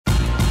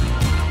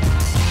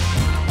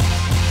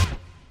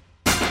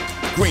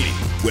Greeny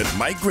with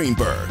Mike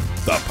Greenberg,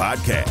 the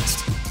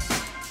podcast.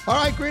 All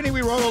right, Greeny,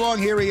 we roll along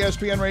here.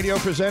 ESPN Radio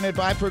presented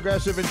by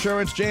Progressive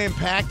Insurance.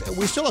 Jam-packed.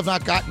 We still have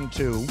not gotten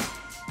to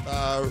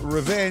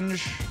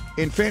revenge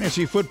in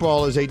fantasy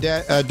football is a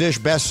dish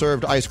best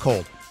served ice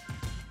cold.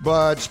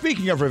 But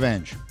speaking of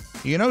revenge,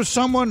 you know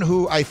someone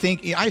who I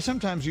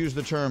sometimes use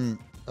the term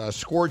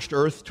scorched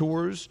earth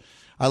tours.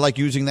 I like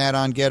using that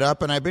on Get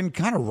Up, and I've been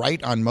kind of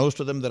right on most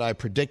of them that I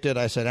predicted.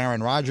 I said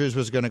Aaron Rodgers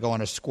was going to go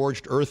on a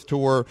scorched earth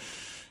tour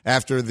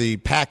after the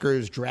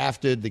Packers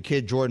drafted the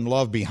kid Jordan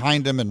Love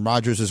behind him, and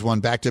Rodgers has won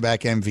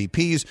back-to-back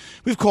MVPs.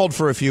 We've called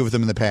for a few of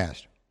them in the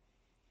past.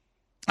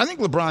 I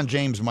think LeBron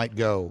James might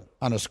go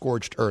on a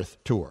scorched earth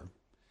tour.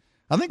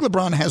 I think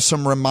LeBron has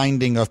some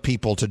reminding of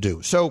people to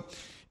do. So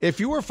if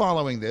you are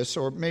following this,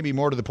 or maybe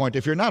more to the point,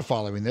 if you're not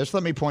following this,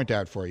 let me point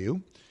out for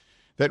you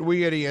that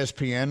we at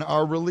ESPN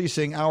are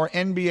releasing our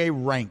NBA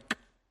rank.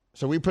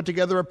 So we put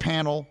together a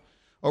panel,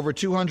 over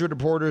 200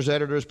 reporters,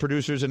 editors,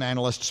 producers, and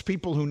analysts,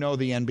 people who know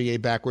the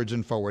NBA backwards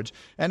and forwards,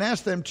 and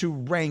asked them to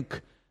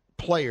rank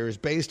players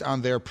based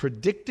on their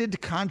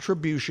predicted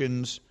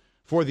contributions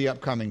for the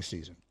upcoming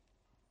season.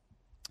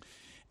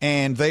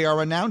 And they are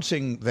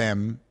announcing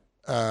them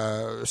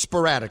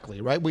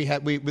sporadically, right? We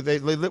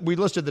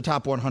listed the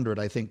top 100,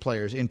 I think,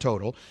 players in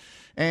total.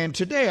 And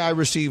today I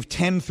received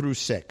 10 through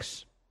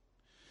 6.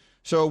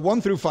 So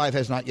 1 through 5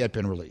 has not yet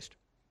been released.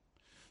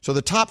 So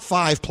the top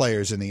 5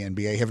 players in the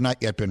NBA have not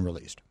yet been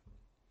released.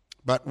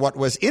 But what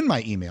was in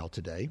my email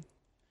today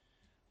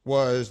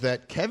was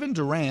that Kevin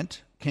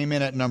Durant came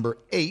in at number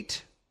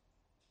 8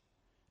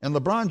 and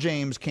LeBron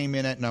James came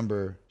in at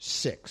number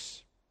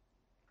 6.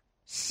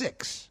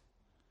 6.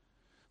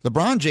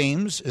 LeBron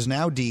James is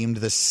now deemed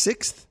the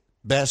 6th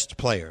best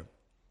player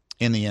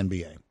in the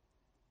NBA.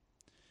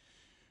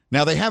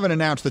 Now, they haven't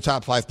announced the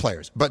top 5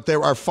 players, but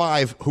there are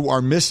 5 who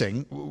are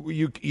missing.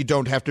 You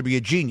don't have to be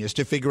a genius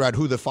to figure out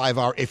who the 5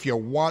 are if you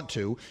want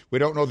to. We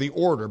don't know the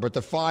order, but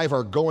the 5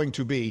 are going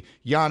to be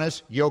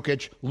Giannis,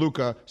 Jokic,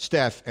 Luka,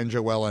 Steph, and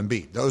Joel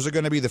Embiid. Those are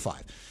going to be the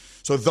 5.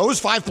 So those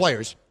 5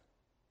 players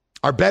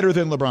are better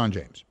than LeBron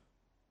James.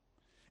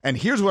 And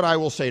here's what I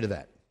will say to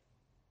that.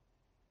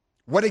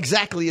 What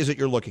exactly is it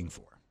you're looking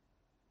for?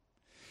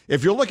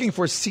 If you're looking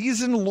for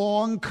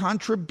season-long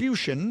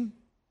contribution,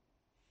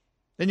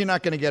 then you're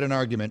not going to get an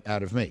argument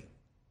out of me.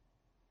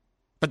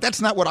 But that's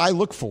not what I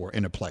look for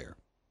in a player.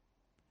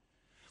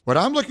 What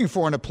I'm looking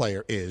for in a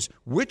player is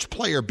which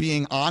player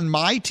being on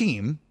my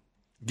team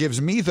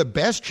gives me the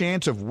best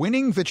chance of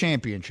winning the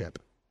championship.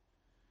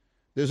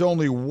 There's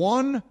only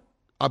one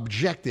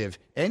objective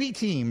any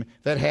team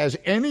that has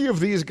any of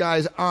these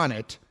guys on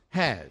it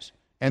has,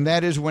 and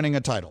that is winning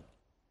a title.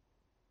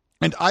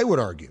 And I would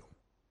argue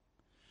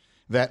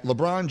that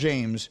LeBron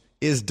James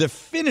is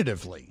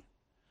definitively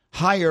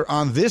higher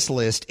on this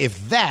list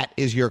if that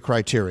is your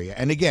criteria.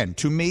 And again,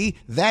 to me,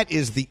 that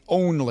is the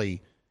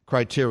only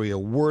criteria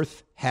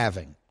worth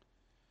having.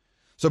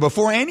 So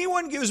before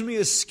anyone gives me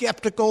a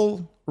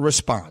skeptical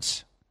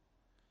response,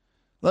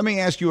 let me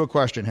ask you a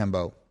question,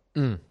 Hembo.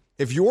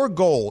 If your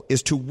goal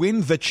is to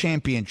win the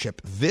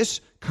championship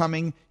this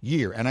coming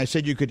year, and I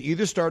said you could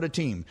either start a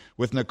team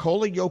with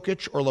Nikola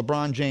Jokic or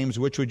LeBron James,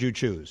 which would you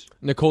choose?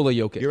 Nikola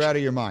Jokic. You're out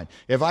of your mind.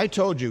 If I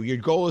told you your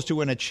goal is to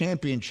win a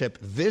championship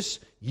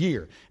this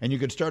year, and you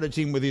could start a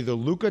team with either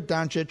Luka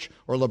Doncic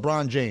or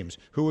LeBron James,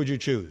 who would you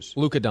choose?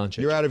 Luka Doncic.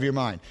 You're out of your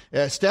mind.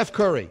 Steph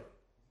Curry.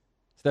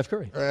 Steph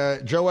Curry.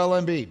 Joel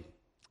Embiid.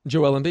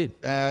 Joel Embiid.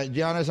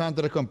 Giannis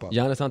Antetokounmpo.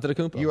 Giannis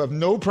Antetokounmpo. You have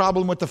no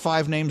problem with the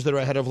 5 names that are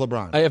ahead of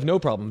LeBron. I have no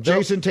problem.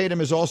 Jason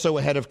Tatum is also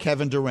ahead of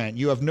Kevin Durant.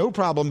 You have no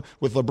problem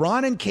with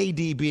LeBron and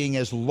KD being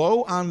as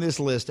low on this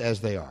list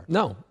as they are.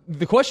 No.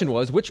 The question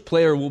was, which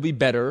player will be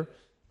better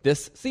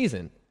this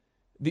season?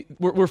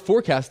 We're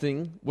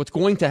forecasting what's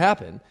going to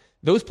happen.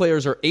 Those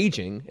players are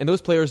aging, and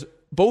those players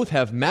both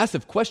have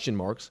massive question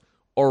marks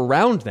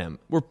around them.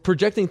 We're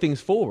projecting things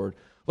forward.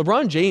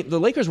 LeBron James, the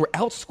Lakers were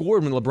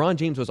outscored when LeBron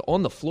James was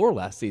on the floor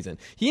last season.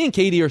 He and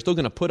KD are still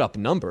going to put up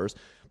numbers,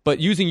 but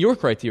using your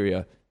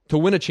criteria to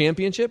win a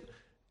championship,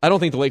 I don't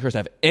think the Lakers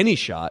have any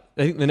shot.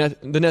 I think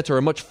the Nets are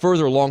a much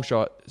further long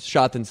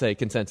shot than, say,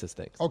 consensus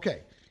thinks.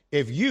 Okay.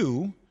 If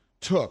you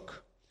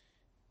took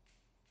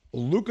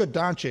Luka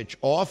Doncic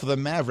off the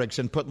Mavericks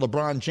and put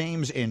LeBron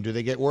James in, do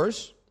they get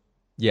worse?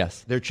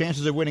 Yes. Their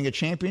chances of winning a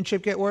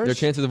championship get worse? Their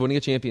chances of winning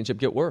a championship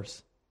get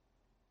worse.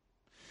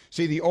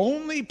 See, the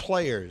only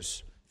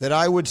players that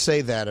I would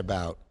say that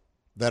about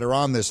that are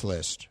on this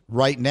list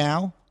right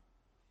now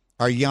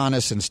are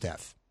Giannis and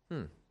Steph.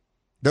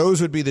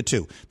 Those would be the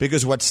two.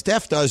 Because what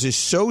Steph does is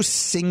so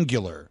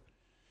singular.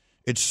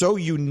 It's so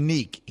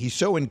unique. He's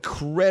so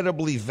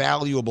incredibly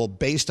valuable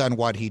based on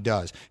what he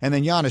does. And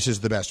then Giannis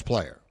is the best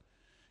player.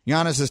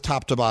 Giannis is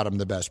top to bottom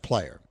the best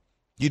player.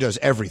 He does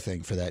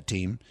everything for that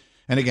team.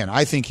 And again,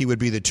 I think he would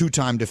be the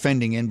 2-time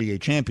defending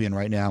NBA champion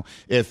right now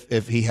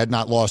if he had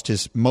not lost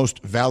his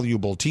most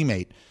valuable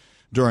teammate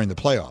during the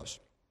playoffs.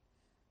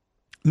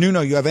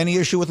 Nuno, you have any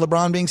issue with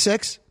LeBron being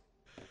 6?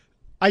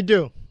 I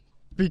do,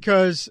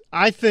 because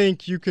I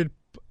think you could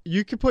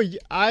you could put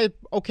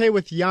okay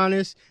with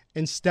Giannis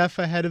and Steph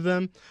ahead of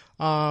them,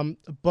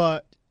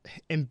 but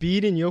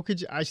Embiid and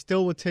Jokic, I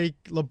still would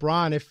take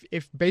LeBron.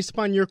 If based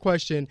upon your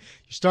question,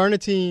 you're starting a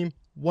team,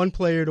 one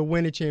player to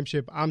win a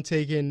championship, I'm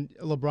taking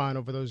LeBron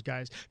over those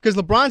guys. Because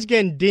LeBron's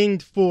getting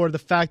dinged for the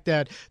fact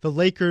that the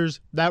Lakers,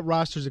 that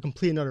roster is a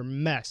complete and utter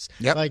mess.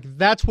 Yep. Like,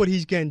 that's what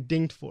he's getting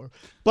dinged for.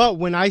 But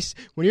when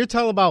you're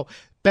talking about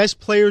best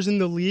players in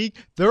the league,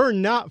 there are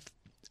not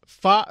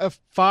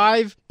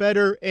five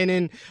better, and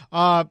in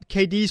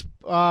KD's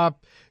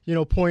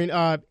point,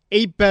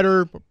 8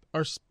 better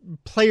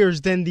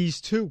players than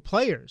these 2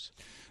 players.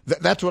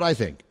 That's what I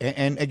think.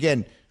 And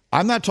again,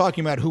 I'm not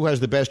talking about who has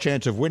the best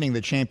chance of winning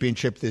the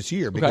championship this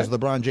year, because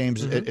LeBron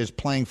James is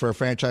playing for a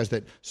franchise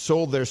that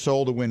sold their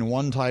soul to win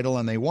one title,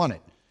 and they won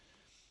it.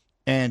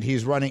 And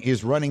his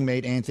running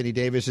mate, Anthony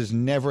Davis, is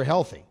never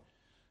healthy.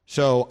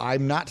 So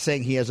I'm not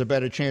saying he has a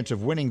better chance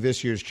of winning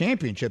this year's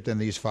championship than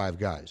these 5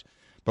 guys.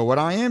 But what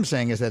I am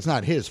saying is that's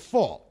not his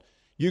fault.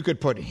 You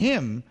could put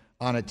him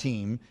on a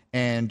team,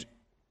 and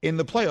in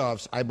the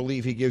playoffs, I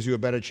believe he gives you a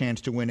better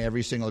chance to win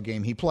every single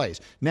game he plays.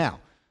 Now,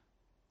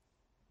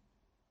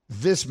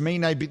 this may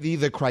not be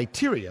the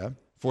criteria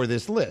for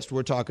this list.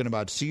 We're talking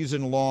about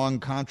season-long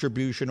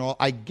contribution.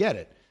 I get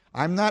it.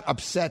 I'm not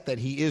upset that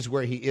he is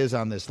where he is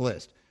on this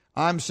list.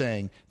 I'm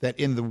saying that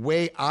in the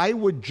way I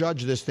would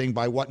judge this thing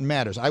by what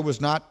matters. I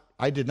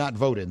did not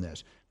vote in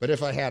this. But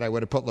if I had, I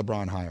would have put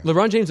LeBron higher.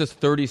 LeBron James is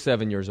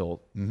 37 years old.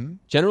 Mm-hmm.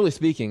 Generally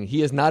speaking,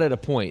 he is not at a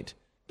point,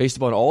 based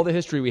upon all the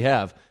history we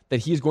have, that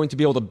he's going to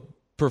be able to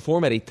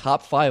perform at a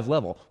top 5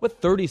 level.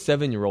 What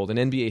 37-year-old in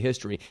NBA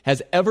history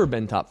has ever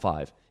been top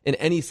 5 in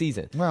any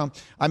season? Well,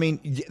 I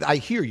mean, I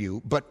hear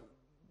you, but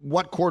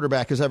what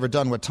quarterback has ever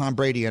done what Tom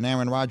Brady and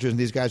Aaron Rodgers and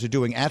these guys are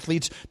doing?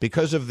 Athletes,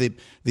 because of the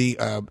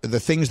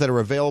things that are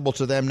available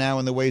to them now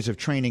in the ways of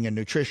training and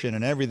nutrition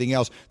and everything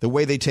else, the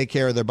way they take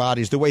care of their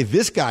bodies, the way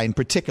this guy in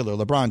particular,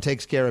 LeBron,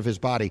 takes care of his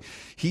body.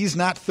 He's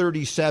not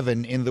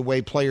 37 in the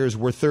way players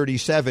were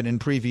 37 in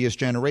previous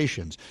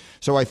generations.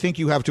 So I think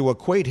you have to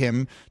equate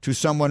him to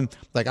someone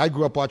like I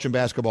grew up watching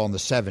basketball in the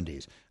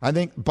 70s. I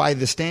think by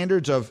the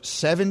standards of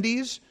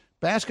 70s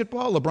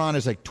basketball, LeBron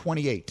is like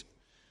 28.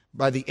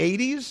 By the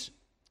 80s,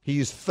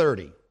 he's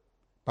 30.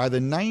 By the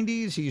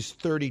 90s, he's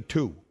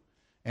 32.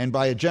 And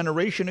by a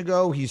generation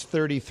ago, he's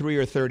 33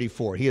 or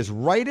 34. He is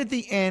right at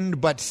the end,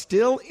 but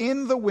still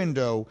in the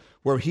window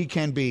where he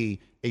can be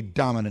a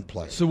dominant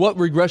player. So what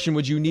regression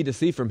would you need to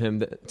see from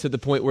him to the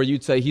point where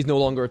you'd say he's no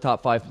longer a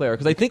top 5 player?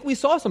 Because I think we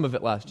saw some of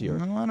it last year.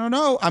 I don't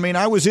know. I mean,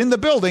 I was in the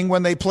building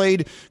when they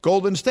played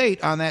Golden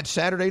State on that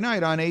Saturday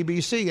night on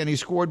ABC, and he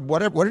scored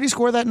whatever. What did he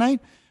score that night?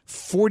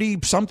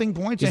 40-something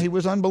points, and he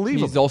was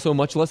unbelievable. He's also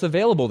much less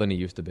available than he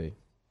used to be.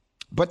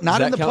 But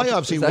not in the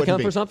playoffs, he wouldn't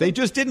be. For they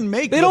just didn't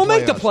make the playoffs. They don't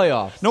make the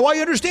playoffs. No, I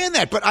understand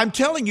that. But I'm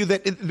telling you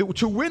that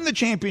to win the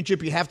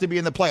championship, you have to be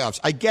in the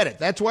playoffs. I get it.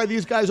 That's why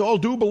these guys all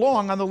do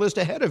belong on the list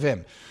ahead of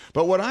him.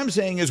 But what I'm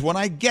saying is when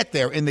I get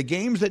there, in the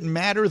games that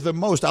matter the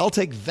most, I'll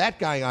take that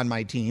guy on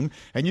my team,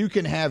 and you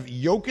can have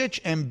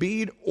Jokic,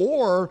 Embiid,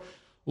 or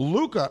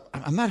Luka.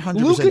 I'm not 100% sure about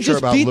Luka. Luka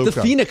just beat the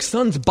Phoenix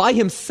Suns by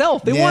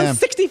himself. They won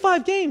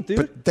 65 games, dude.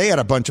 But they had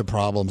a bunch of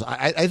problems.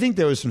 I think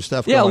there was some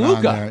stuff going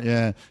on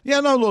there.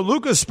 No,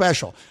 Luka's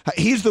special.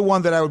 He's the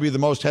one that I would be the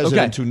most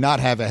hesitant to not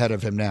have ahead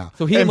of him now.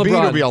 So he and Embiid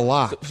LeBron would be a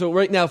lot. So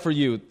right now for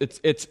you,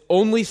 it's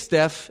only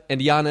Steph and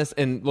Giannis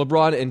and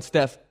LeBron and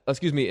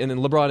and then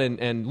LeBron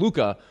and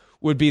Luka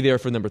would be there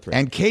for number 3.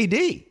 And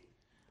KD.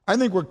 I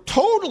think we're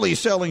totally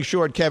selling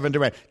short Kevin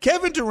Durant.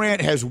 Kevin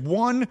Durant has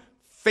one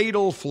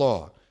fatal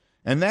flaw.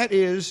 And that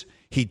is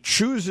he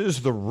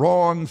chooses the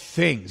wrong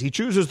things. He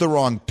chooses the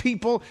wrong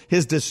people,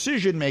 his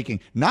decision-making,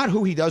 not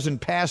who he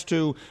doesn't pass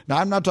to. Now,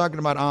 I'm not talking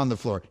about on the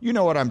floor. You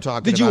know what I'm talking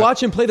about. Did you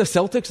watch him play the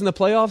Celtics in the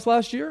playoffs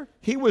last year?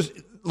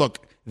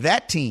 Look,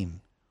 that team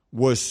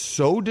was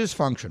so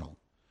dysfunctional,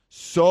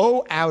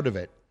 so out of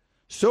it,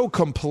 so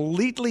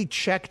completely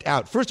checked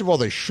out. First of all,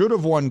 they should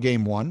have won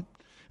Game 1.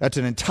 That's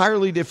an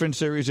entirely different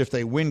series if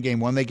they win Game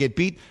 1. They get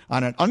beat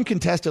on an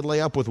uncontested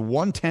layup with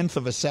 1/10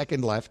 of a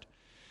second left.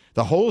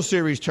 The whole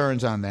series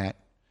turns on that.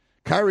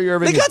 Kyrie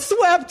Irving. They got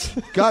swept.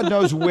 God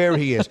knows where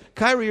he is.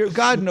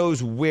 God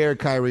knows where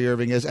Kyrie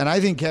Irving is. And I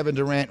think Kevin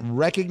Durant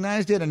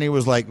recognized it, and he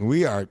was like,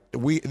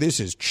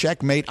 this is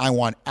checkmate. I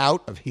want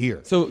out of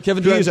here. So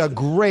Kevin Durant. He's a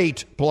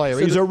great player.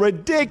 He's a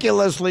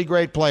ridiculously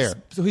great player.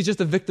 So he's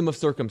just a victim of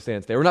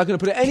circumstance there. We're not going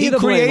to put any of the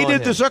blame on him. He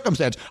created the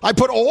circumstance. I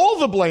put all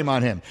the blame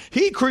on him.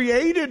 He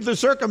created the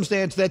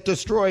circumstance that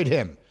destroyed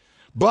him.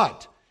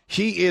 But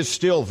he is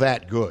still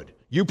that good.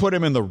 You put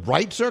him in the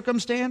right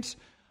circumstance,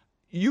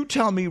 you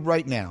tell me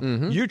right now,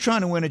 you're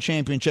trying to win a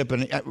championship.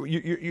 And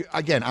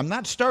again, I'm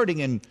not starting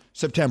in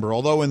September,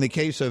 although in the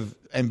case of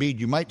Embiid,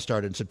 you might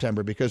start in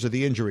September because of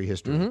the injury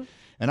history.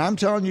 And I'm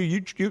telling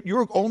you,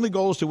 your only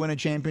goal is to win a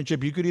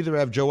championship. You could either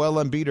have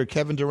Joel Embiid or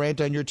Kevin Durant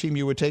on your team.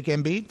 You would take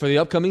Embiid? For the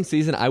upcoming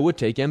season, I would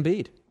take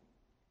Embiid.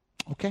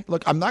 Okay.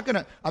 Look, I'm not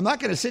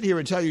gonna sit here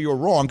and tell you you're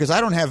wrong because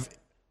I don't have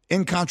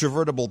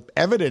incontrovertible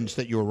evidence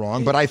that you're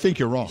wrong, but I think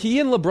you're wrong.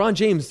 KD and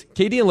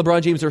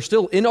LeBron James are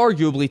still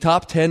inarguably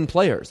top 10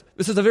 players.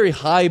 This is a very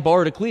high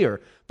bar to clear.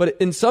 But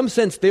in some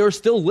sense, they are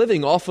still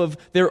living off of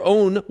their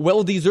own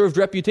well-deserved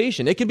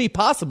reputation. It could be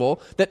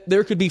possible that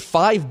there could be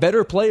 5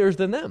 better players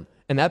than them,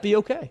 and that'd be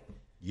okay.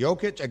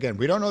 Jokic, again,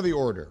 we don't know the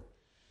order.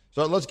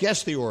 So let's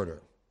guess the order.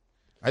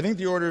 I think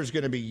the order is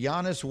going to be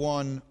Giannis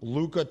 1,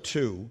 Luka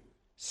 2,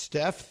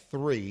 Steph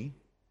 3.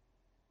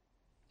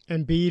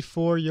 Embiid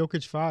 4,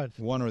 Jokic 5.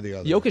 One or the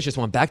other. Jokic just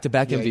won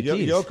back-to-back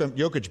MVPs.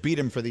 Jokic beat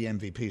him for the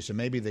MVP, so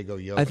maybe they go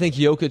Jokic. I think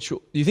Jokic. Do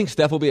you think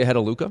Steph will be ahead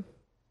of Luka?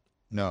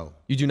 No.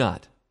 You do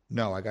not?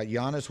 No, I got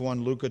Giannis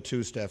 1, Luka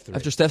 2, Steph 3.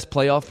 After Steph's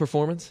playoff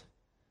performance?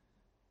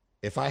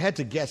 If I had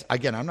to guess,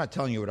 again, I'm not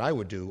telling you what I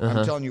would do.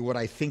 I'm telling you what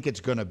I think it's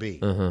going to be.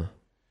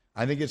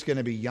 I think it's going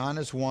to be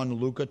Giannis 1,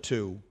 Luka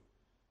 2,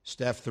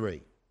 Steph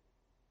 3.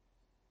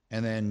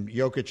 And then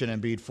Jokic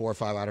and Embiid 4,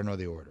 5. I don't know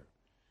the order.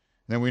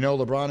 And then we know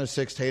LeBron is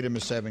 6, Tatum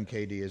is 7,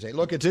 KD is 8.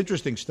 Look, it's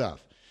interesting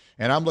stuff.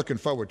 And I'm looking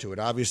forward to it.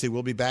 Obviously,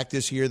 we'll be back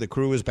this year. The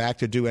crew is back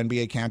to do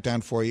NBA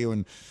Countdown for you.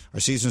 And our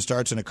season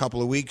starts in a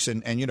couple of weeks.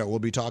 And we'll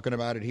be talking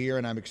about it here.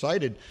 And I'm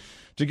excited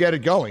to get it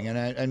going.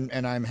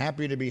 And I'm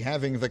happy to be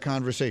having the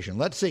conversation.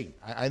 Let's see.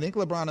 I think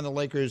LeBron and the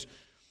Lakers,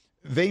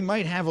 they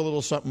might have a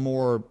little something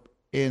more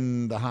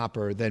in the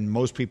hopper than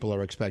most people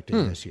are expecting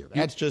this year.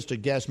 That's just a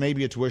guess.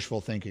 Maybe it's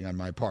wishful thinking on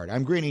my part.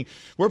 I'm Greeny.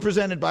 We're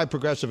presented by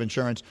Progressive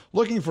Insurance.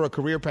 Looking for a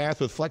career path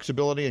with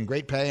flexibility and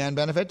great pay and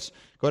benefits?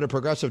 Go to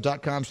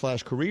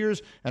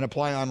progressive.com/careers and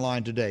apply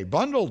online today.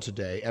 Bundle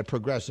today at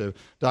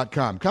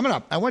progressive.com. Coming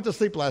up, I went to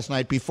sleep last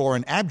night before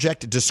an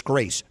abject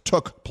disgrace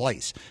took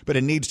place, but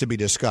it needs to be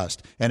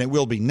discussed, and it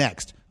will be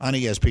next on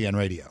ESPN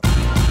Radio.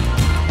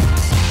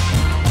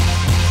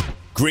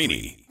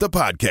 Greeny, the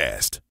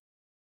podcast.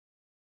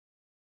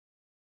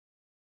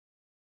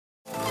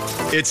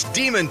 It's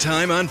Demon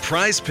Time on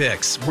Prize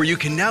Picks, where you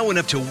can now win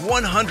up to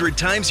 100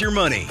 times your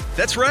money.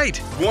 That's right,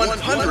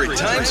 100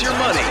 times your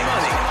money.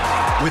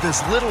 With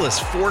as little as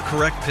 4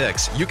 correct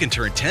picks, you can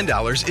turn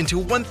 $10 into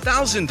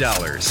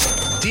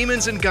 $1,000.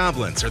 Demons and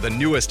Goblins are the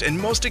newest and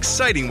most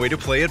exciting way to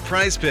play at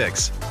Prize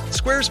Picks.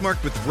 Squares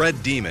marked with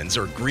red demons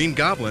or green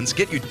goblins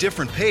get you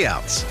different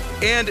payouts.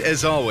 And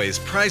as always,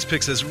 Prize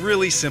Picks is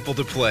really simple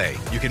to play.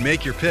 You can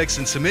make your picks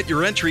and submit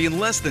your entry in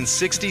less than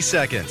 60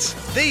 seconds.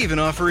 They even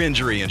offer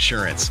injury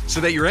insurance, so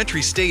that your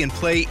entries stay in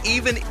play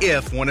even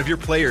if one of your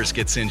players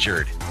gets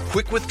injured.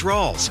 Quick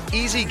withdrawals,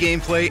 easy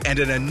gameplay, and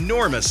an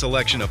enormous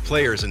selection of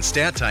players and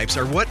stat types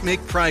are what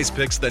make Prize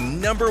Picks the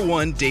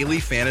 #1 daily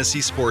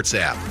fantasy sports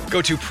app.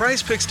 Go to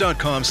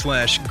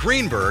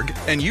prizepicks.com/Greenberg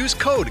and use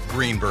code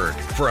Greenberg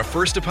for a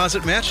first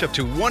deposit match up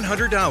to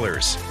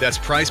 $100. That's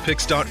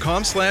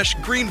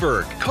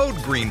prizepicks.com/Greenberg, code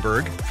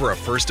Greenberg for a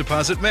first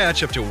deposit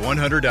match up to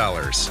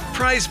 $100.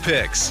 Prize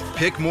Picks.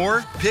 Pick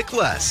more, pick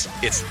less.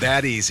 It's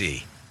that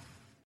easy.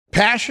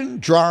 Passion,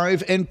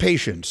 drive, and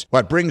patience.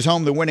 What brings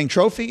home the winning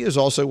trophy is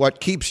also what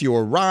keeps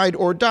your ride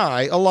or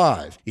die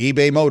alive.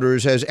 eBay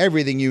Motors has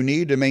everything you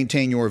need to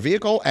maintain your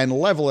vehicle and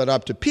level it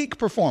up to peak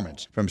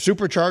performance. From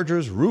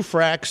superchargers, roof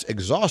racks,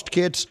 exhaust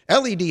kits,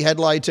 LED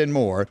headlights, and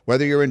more.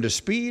 Whether you're into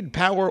speed,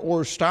 power,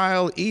 or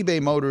style,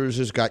 eBay Motors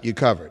has got you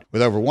covered.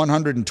 With over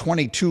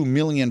 122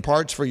 million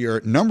parts for your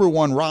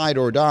 #1 ride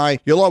or die,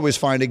 you'll always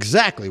find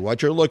exactly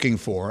what you're looking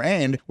for.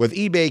 And with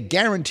eBay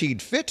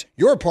Guaranteed Fit,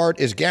 your part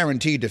is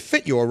guaranteed to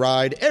fit your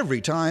ride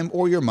every time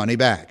or your money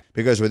back.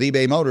 Because with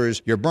eBay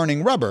Motors, you're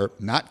burning rubber,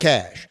 not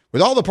cash.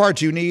 With all the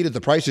parts you need at the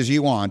prices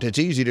you want, it's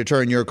easy to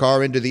turn your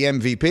car into the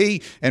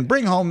MVP and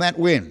bring home that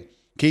win.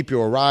 Keep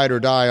your ride or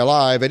die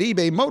alive at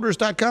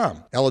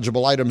ebaymotors.com.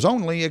 Eligible items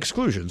only.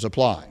 Exclusions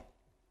apply.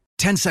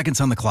 10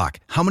 seconds on the clock.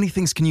 How many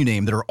things can you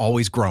name that are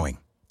always growing?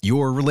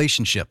 Your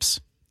relationships,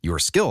 your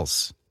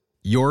skills,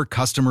 your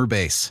customer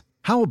base.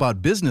 How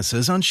about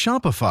businesses on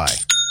Shopify?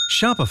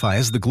 Shopify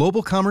is the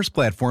global commerce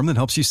platform that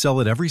helps you sell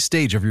at every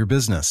stage of your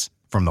business.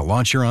 From the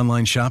launch your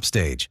online shop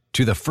stage,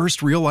 to the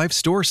first real-life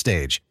store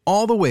stage,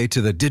 all the way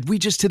to the did we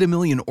just hit a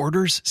million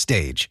orders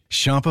stage.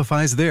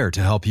 Shopify's there to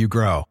help you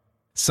grow.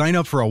 Sign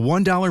up for a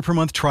 $1 per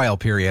month trial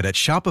period at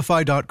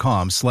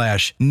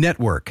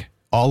shopify.com/network,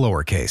 all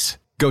lowercase.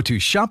 Go to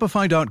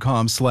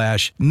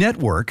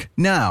shopify.com/network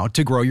now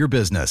to grow your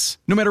business,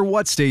 no matter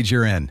what stage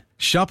you're in.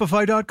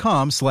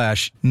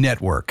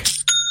 Shopify.com/network.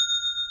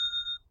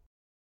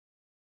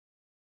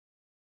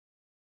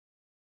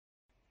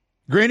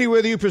 Greeny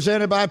with you,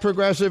 presented by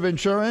Progressive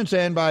Insurance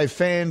and by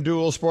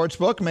FanDuel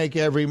Sportsbook. Make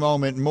every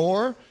moment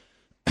more.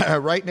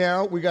 Right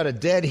now, we got a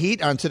dead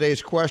heat on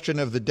today's question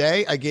of the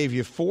day. I gave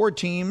you 4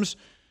 teams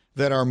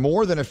that are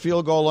more than a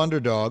field goal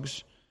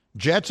underdogs.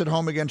 Jets at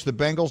home against the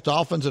Bengals,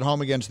 Dolphins at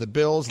home against the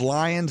Bills,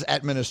 Lions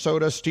at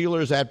Minnesota,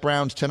 Steelers at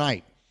Browns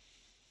tonight.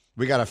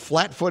 We got a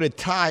flat-footed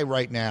tie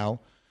right now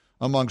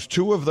amongst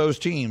 2 of those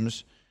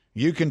teams.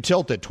 You can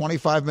tilt it.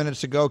 25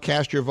 minutes to go.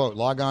 Cast your vote.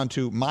 Log on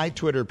to my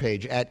Twitter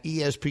page at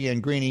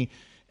ESPN Greeny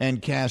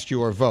and cast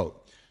your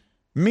vote.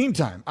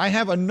 Meantime, I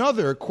have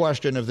another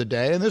question of the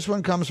day, and this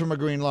one comes from a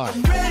green line.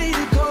 I'm ready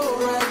to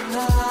go right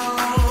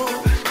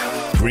now.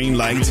 Green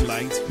Light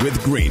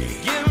with Greeny.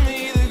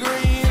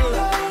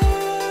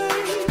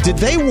 Did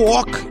they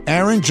walk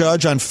Aaron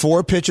Judge on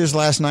 4 pitches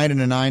last night in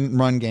a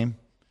 9-run game?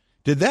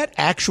 Did that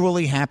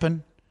actually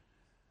happen?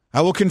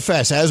 I will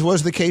confess, as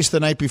was the case the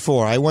night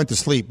before, I went to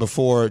sleep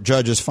before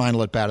Judge's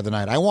final at bat of the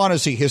night. I want to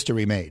see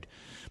history made,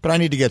 but I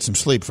need to get some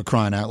sleep, for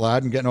crying out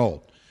loud. I'm getting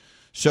old.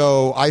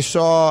 So I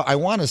saw, I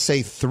want to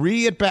say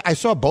 3 at bat. I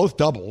saw both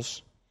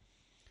doubles.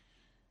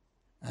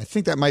 I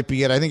think that might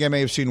be it. I think I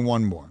may have seen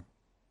one more.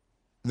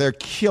 They're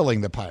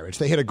killing the Pirates.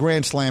 They hit a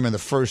grand slam in the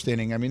first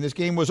inning. I mean, this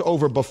game was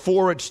over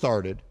before it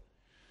started.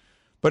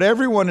 But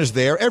everyone is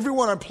there.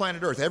 Everyone on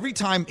planet Earth. Every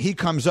time he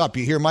comes up,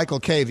 you hear Michael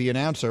Kay, the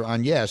announcer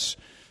on Yes,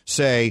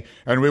 say,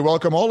 and we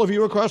welcome all of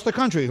you across the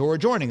country who are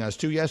joining us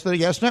to Yes, the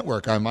Yes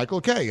Network. I'm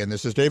Michael Kay, and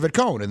this is David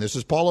Cohn, and this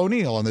is Paul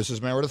O'Neill, and this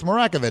is Meredith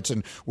Marakovitz,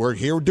 and we're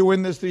here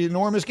doing this, the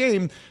enormous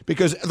game,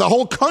 because the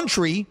whole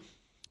country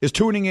is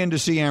tuning in to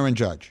see Aaron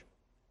Judge.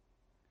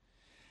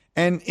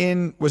 And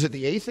in, was it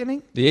the 8th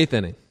inning? The 8th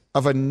inning.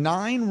 Of a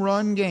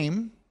 9-run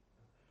game,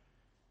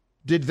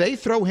 did they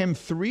throw him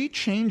 3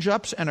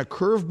 change-ups and a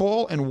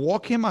curveball and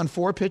walk him on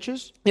 4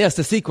 pitches? Yes,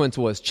 the sequence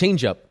was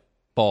change-up,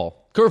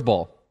 ball,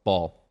 curveball,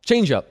 ball,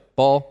 change-up,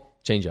 ball,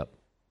 change-up,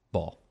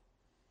 ball.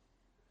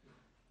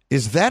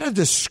 Is that a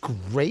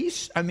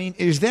disgrace? I mean,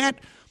 is that...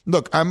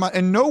 Look,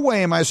 in no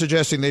way am I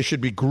suggesting they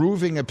should be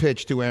grooving a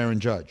pitch to Aaron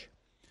Judge.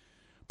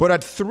 But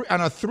on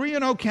a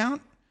 3-0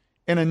 count,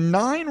 in a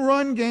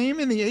 9-run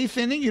game in the 8th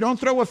inning, you don't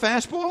throw a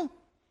fastball?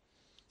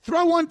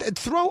 Throw a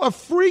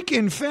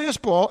freaking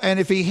fastball,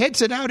 and if he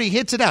hits it out, he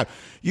hits it out.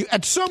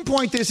 At some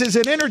point, this is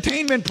an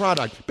entertainment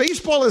product.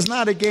 Baseball is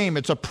not a game.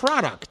 It's a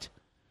product.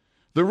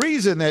 The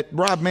reason that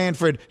Rob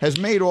Manfred has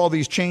made all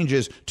these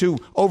changes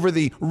over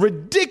the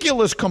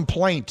ridiculous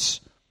complaints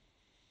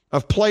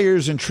of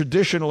players and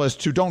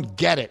traditionalists who don't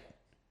get it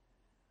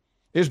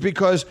is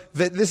because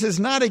this is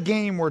not a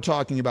game we're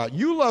talking about.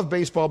 You love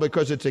baseball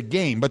because it's a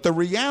game, but the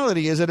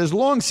reality is it has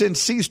long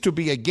since ceased to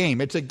be a game.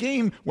 It's a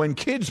game when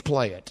kids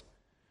play it.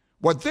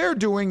 What they're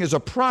doing is a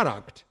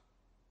product.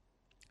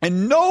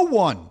 And no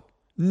one,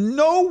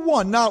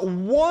 not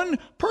one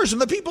person,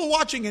 the people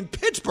watching in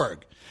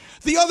Pittsburgh,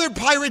 the other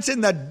Pirates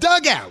in the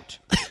dugout,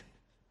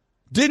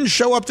 didn't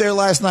show up there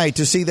last night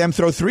to see them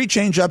throw 3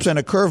 changeups and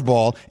a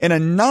curveball in a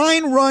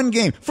 9-run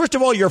game. First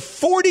of all, you're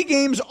 40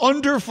 games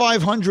under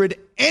 500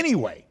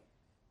 anyway.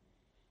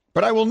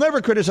 But I will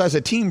never criticize a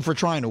team for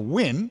trying to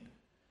win.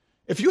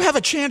 If you have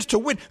a chance to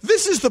win,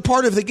 this is the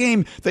part of the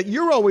game that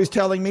you're always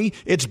telling me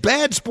it's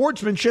bad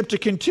sportsmanship to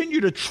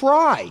continue to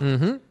try.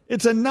 Mm-hmm.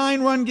 It's a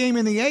 9-run game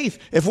in the 8th.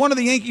 If one of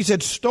the Yankees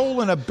had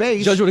stolen a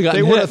base,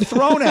 they would have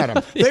thrown at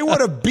him. Yeah. They would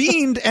have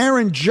beamed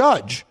Aaron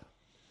Judge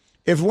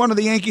if one of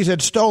the Yankees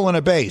had stolen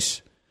a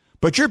base.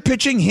 But you're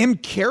pitching him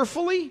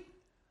carefully?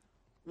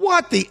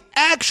 What the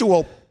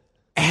actual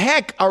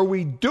heck are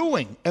we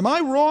doing? Am I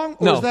wrong?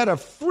 Or is that a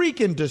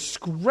freaking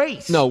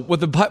disgrace? No, what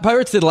the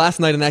Pirates did last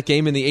night in that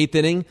game in the 8th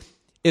inning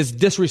is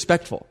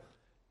disrespectful.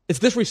 It's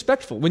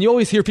disrespectful. When you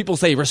always hear people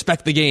say,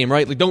 respect the game,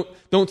 right? Like,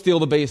 don't steal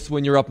the base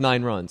when you're up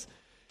 9 runs.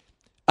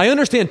 I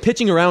understand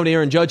pitching around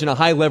Aaron Judge in a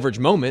high-leverage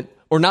moment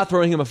or not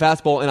throwing him a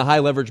fastball in a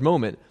high-leverage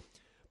moment.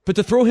 But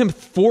to throw him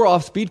 4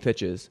 off-speed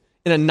pitches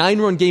in a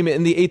 9-run game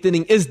in the 8th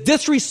inning is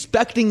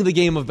disrespecting the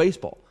game of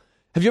baseball.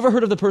 Have you ever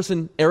heard of the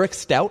person Eric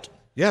Stout?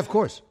 Yeah, of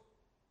course.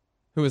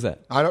 Who is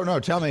that? I don't know.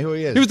 Tell me who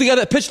he is. He was the guy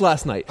that pitched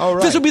last night. Oh,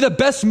 right. This would be the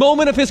best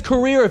moment of his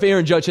career if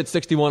Aaron Judge hit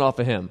 61 off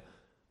of him.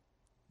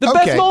 The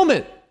best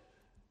moment.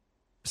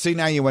 See,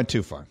 now you went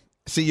too far.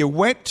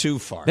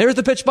 There's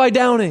the pitch by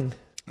Downing.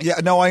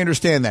 Yeah, no, I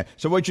understand that.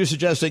 So what you're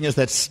suggesting is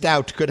that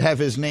Stout could have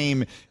his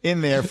name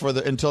in there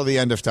until the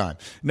end of time.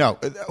 No,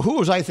 who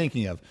was I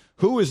thinking of?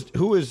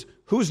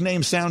 Whose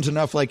name sounds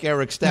enough like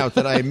Eric Stout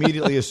that I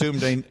immediately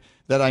assumed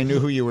that I knew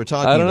who you were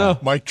talking about? I don't know.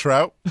 Mike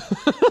Trout?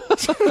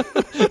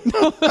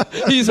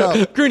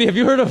 Greeny, have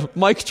you heard of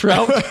Mike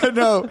Trout?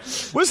 No.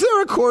 Wasn't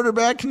there a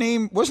quarterback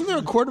named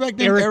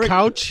Eric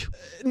Couch?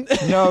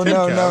 No.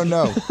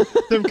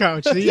 Tim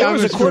Couch. There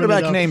was a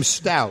quarterback named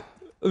Stout.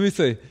 Let me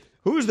see.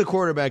 Who's the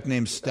quarterback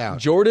named Stout?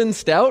 Jordan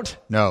Stout?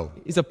 No.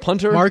 He's a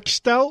punter. Mark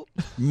Stout?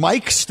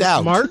 Mike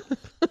Stout.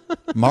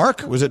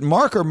 Mark? Was it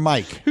Mark or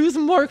Mike? Who's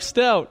Mark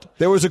Stout?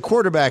 There was a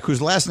quarterback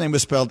whose last name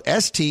was spelled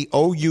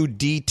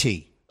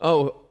Stoudt.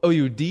 Oh,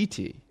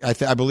 O-U-D-T.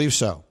 I believe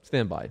so.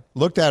 Stand by.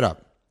 Look that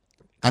up.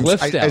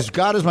 Cliff Stout. As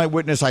God is my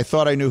witness, I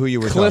thought I knew who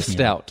you were Cliff talking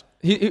Stout.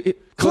 about.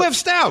 Cliff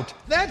Stout.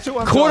 That's who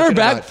I'm quarterback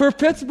talking about. for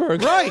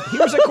Pittsburgh. Right. He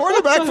was a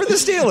quarterback for the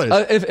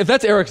Steelers. If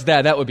that's Eric's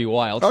dad, that would be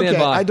wild. Stand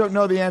by. I don't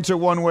know the answer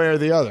one way or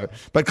the other.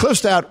 But Cliff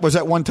Stout was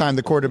at one time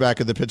the quarterback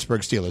of the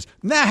Pittsburgh Steelers.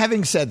 Now,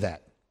 having said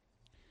that,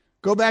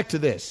 go back to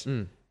this.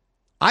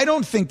 I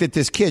don't think that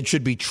this kid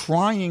should be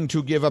trying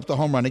to give up the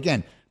home run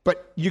again.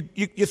 But you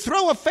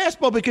throw a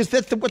fastball because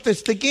that's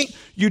the game.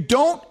 You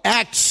don't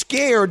act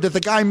scared that the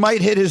guy might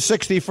hit his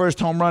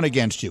 61st home run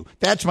against you.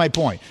 That's my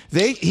point.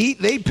 They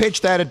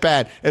pitched that at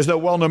bat as though,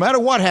 well, no matter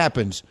what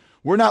happens,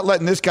 we're not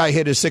letting this guy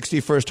hit his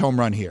 61st home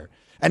run here.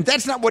 And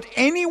that's not what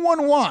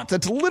anyone wants.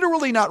 That's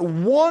literally not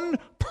one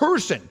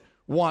person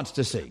wants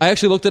to see. I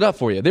actually looked it up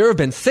for you. There have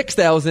been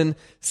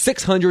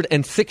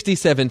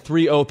 6,667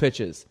 3-0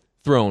 pitches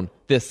thrown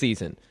this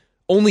season.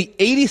 Only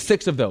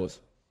 86 of those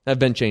have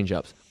been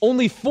changeups.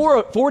 Only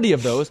 40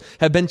 of those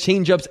have been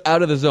changeups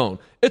out of the zone.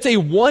 It's a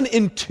 1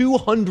 in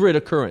 200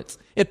 occurrence.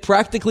 It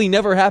practically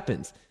never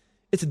happens.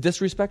 It's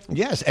disrespectful.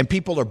 Yes, and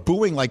people are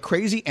booing like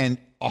crazy, and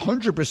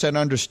 100%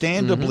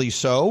 understandably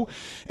so.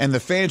 And the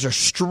fans are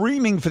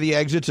streaming for the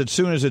exits as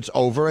soon as it's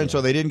over, and so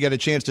they didn't get a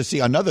chance to see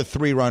another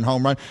 3-run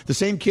home run. The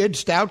same kid,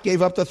 Stout,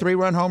 gave up the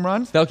 3-run home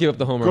run? Stout gave up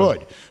the home run.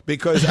 Good,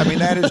 because, I mean,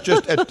 that is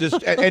just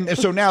and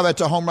so now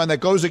that's a home run that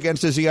goes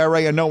against his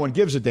ERA, and no one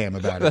gives a damn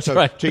about it. That's so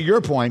right. To your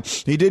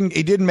point, he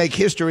didn't make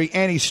history,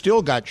 and he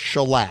still got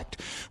shellacked,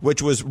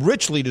 which was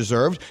richly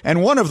deserved.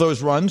 And one of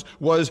those runs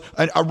was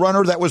a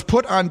runner that was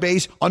put on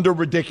base under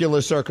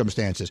ridiculous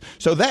circumstances.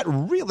 So that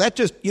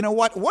just, you know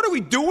what? What are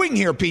we doing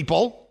here,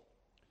 people?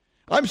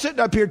 I'm sitting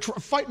up here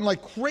fighting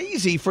like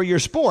crazy for your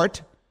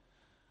sport.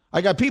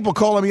 I got people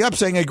calling me up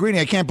saying, hey, Greeny,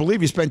 I can't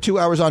believe you spent 2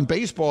 hours on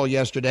baseball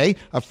yesterday.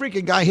 A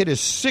freaking guy hit his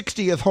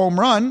 60th home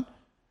run.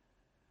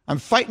 I'm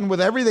fighting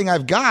with everything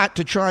I've got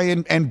to try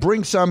and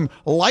bring some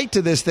light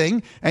to this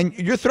thing. And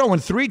you're throwing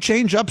 3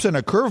 changeups and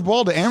a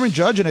curveball to Aaron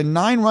Judge in a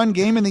 9-run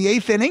game in the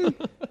 8th inning?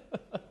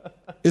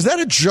 Is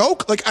that a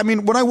joke? Like, I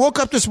mean, when I woke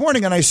up this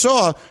morning and I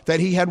saw that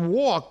he had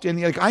walked,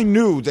 and like I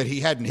knew that he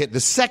hadn't hit. The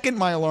second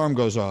my alarm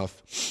goes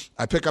off,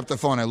 I pick up the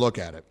phone, I look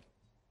at it.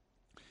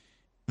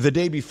 The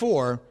day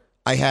before,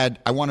 I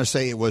want to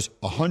say it was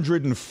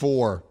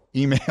 104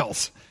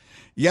 emails.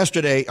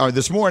 Yesterday, or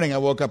this morning, I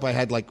woke up, I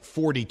had like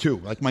 42,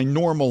 like my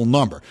normal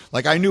number.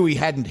 Like I knew he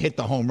hadn't hit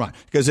the home run,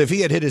 because if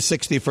he had hit his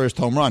 61st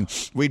home run,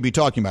 we'd be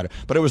talking about it.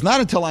 But it was not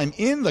until I'm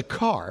in the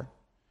car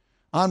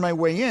on my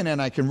way in,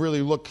 and I can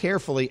really look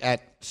carefully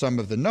at some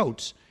of the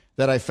notes,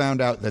 that I found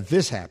out that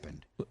this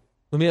happened.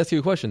 Let me ask you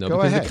a question, though, Go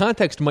because ahead. the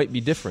context might be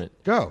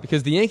different. Go.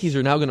 Because the Yankees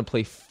are now going to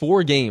play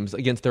 4 games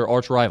against their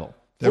arch rival.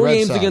 The 4 Red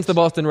games Sox. against the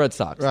Boston Red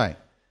Sox. Right.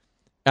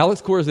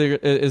 Alex Cora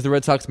is the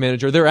Red Sox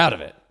manager. They're out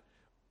of it.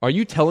 Are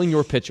you telling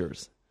your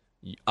pitchers,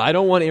 I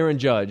don't want Aaron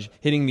Judge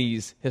hitting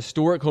these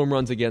historic home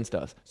runs against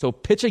us, so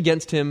pitch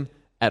against him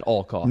at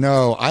all costs?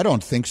 No, I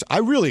don't think so. I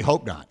really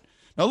hope not.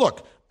 Now,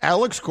 look,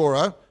 Alex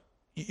Cora,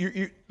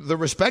 the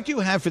respect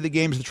you have for the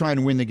game is to try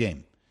and win the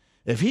game.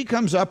 If he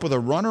comes up with a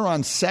runner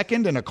on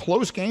second in a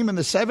close game in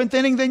the 7th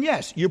inning, then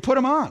yes, you put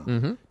him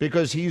on.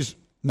 Because he's,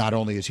 not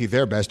only is he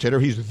their best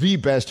hitter, he's the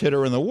best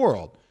hitter in the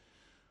world.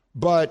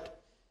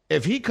 But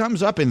if he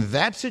comes up in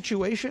that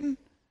situation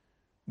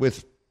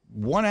with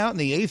 1 out in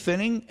the 8th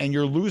inning and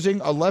you're losing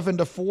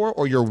 11-4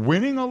 or you're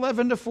winning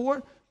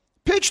 11-4,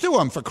 pitch to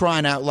him, for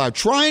crying out loud.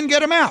 Try and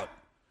get him out.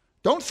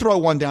 Don't throw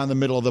one down the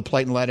middle of the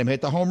plate and let him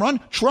hit the home run.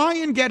 Try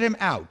and get him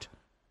out.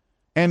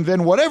 And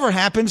then whatever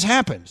happens,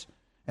 happens.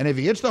 And if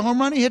he hits the home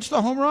run, he hits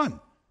the home run.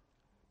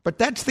 But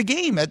that's the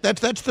game.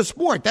 That's the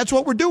sport. That's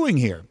what we're doing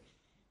here.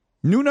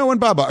 Nuno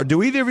and Bubba,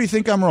 do either of you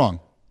think I'm wrong?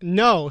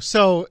 No.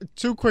 So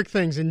 2 quick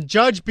things. And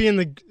Judge,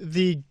 being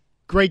the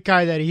great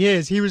guy that he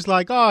is, he was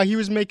like, he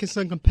was making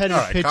some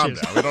competitive pitches. Calm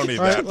down. We don't need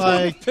right?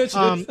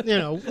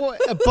 that.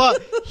 Like,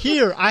 but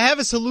here, I have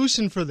a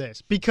solution for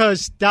this,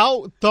 because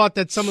Stout thought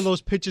that some of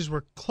those pitches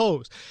were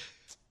close.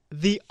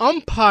 The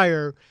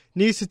umpire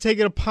needs to take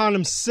it upon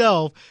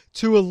himself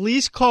to at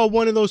least call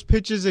one of those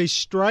pitches a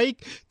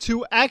strike,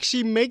 to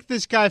actually make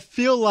this guy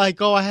feel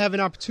like, I have an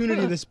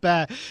opportunity this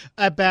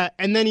at bat,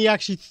 and then he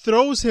actually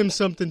throws him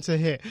something to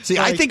hit. See,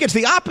 I think it's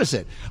the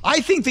opposite.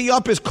 I think the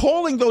ump is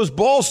calling those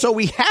balls so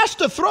he has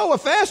to throw a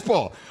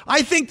fastball.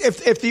 I think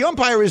if the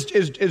umpire is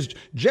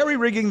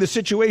jerry-rigging the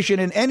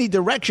situation in any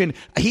direction,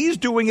 he's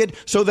doing it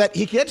so that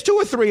he gets to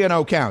a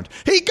 3-0 count.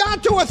 He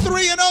got to a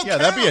 3-0 count. Yeah,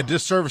 that'd be a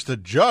disservice to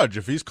Judge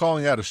if he's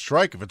calling out a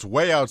strike. If it's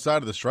way outside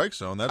of the strike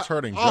zone, that's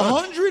hurting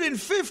Judge.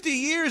 150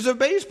 years of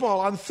baseball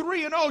on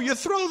 3-0. You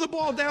throw the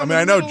ball down. I mean, the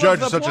I know middle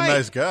Judge of is the such a plate.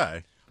 nice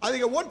guy. I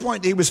think at one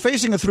point he was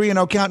facing a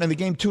 3-0 count in the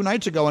game 2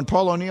 nights ago, and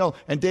Paul O'Neill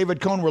and David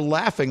Cohn were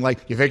laughing like,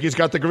 "You think he's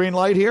got the green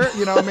light here?"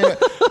 You know, I mean,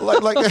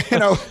 like you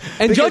know.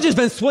 And because Judge has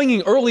been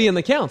swinging early in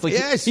the counts. Like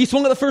Yes. he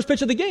swung at the first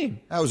pitch of the game.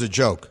 that was a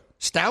joke.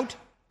 Stout.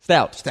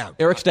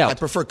 Eric Stout. I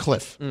prefer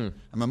Cliff. I'm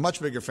a much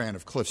bigger fan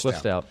of Cliff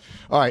Stout.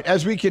 All right,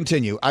 as we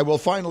continue, I will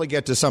finally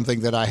get to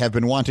something that I have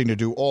been wanting to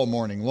do all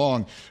morning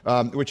long,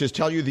 which is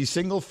tell you the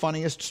single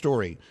funniest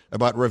story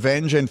about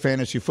revenge and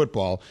fantasy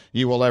football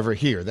you will ever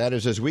hear. That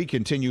is as we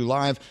continue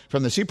live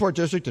from the Seaport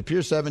District at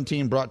Pier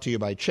 17, brought to you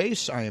by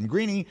Chase. I am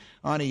Greeny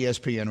on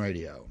ESPN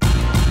Radio.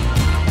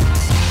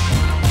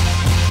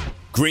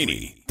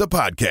 Greeny, the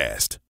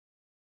podcast.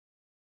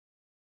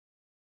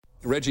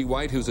 Reggie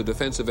White, who's a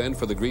defensive end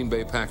for the Green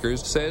Bay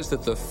Packers, says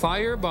that the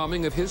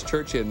firebombing of his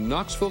church in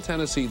Knoxville,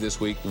 Tennessee this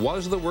week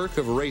was the work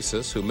of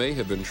racists who may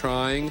have been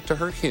trying to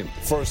hurt him.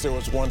 First there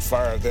was one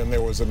fire, then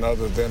there was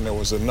another, then there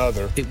was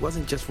another. It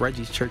wasn't just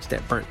Reggie's church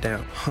that burnt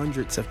down.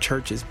 Hundreds of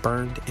churches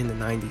burned in the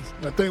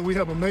 90s. I think we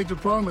have a major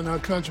problem in our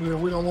country that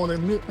we don't want to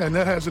admit, and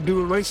that has to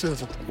do with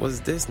racism.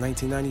 Was this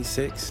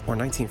 1996 or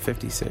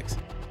 1956?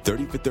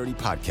 30 for 30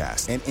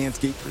 podcast and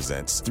Antscape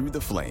presents Through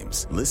the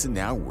Flames. Listen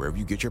now wherever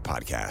you get your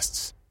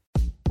podcasts.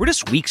 We're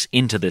just weeks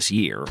into this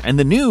year, and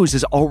the news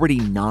is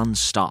already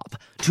nonstop.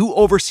 2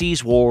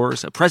 overseas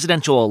wars, a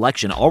presidential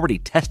election already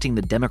testing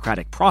the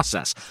democratic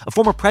process, a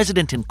former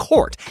president in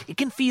court. It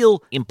can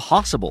feel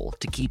impossible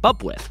to keep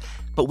up with,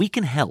 but we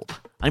can help.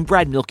 I'm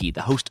Brad Mielke,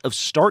 the host of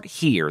Start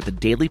Here, the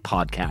daily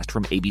podcast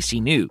from ABC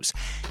News.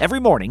 Every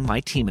morning, my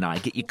team and I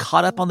get you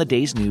caught up on the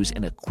day's news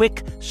in a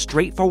quick,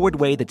 straightforward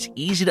way that's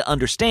easy to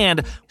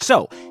understand.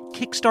 So,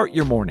 kickstart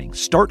your morning.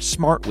 Start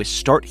smart with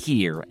Start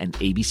Here and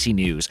ABC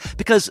News,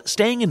 because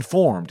staying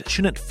informed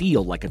shouldn't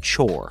feel like a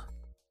chore.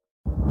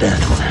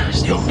 Death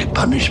is the only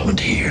punishment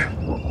here.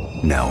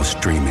 Now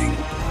streaming,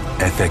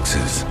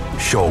 FX's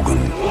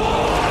Shogun.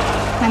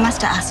 My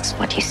master asks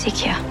what you seek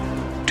here.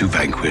 To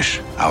vanquish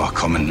our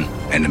common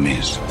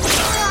enemies.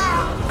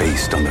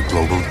 Based on the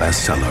global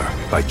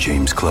bestseller by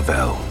James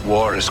Clavell.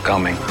 War is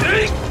coming.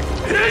 The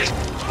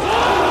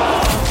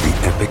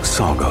epic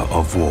saga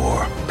of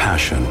war,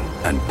 passion,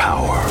 and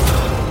power.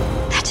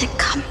 Let it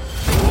come.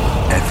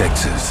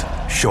 FX's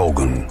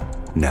Shogun.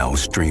 Now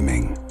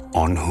streaming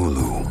on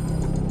Hulu.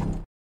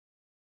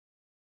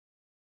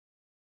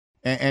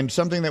 And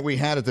something that we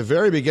had at the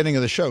very beginning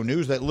of the show,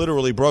 news that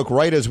literally broke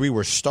right as we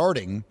were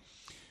starting,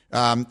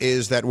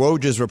 is that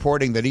Woj is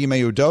reporting that Ime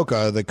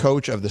Udoka, the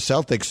coach of the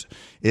Celtics,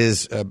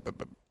 is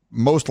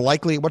most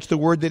likely, what's the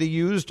word that he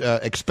used?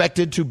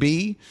 Expected to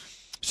be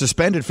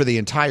suspended for the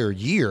entire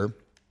year.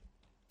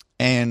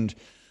 And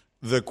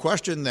the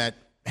question that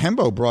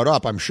Hembo brought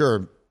up, I'm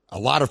sure a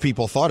lot of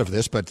people thought of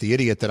this, but the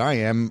idiot that I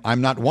am, I'm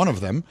not one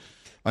of them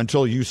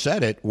until you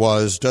said it,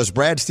 was, does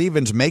Brad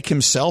Stevens make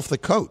himself the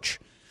coach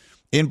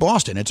in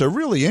Boston? It's a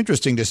really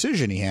interesting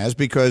decision he has,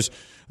 because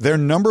their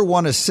number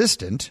one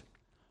assistant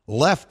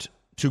left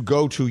to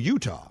go to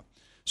Utah.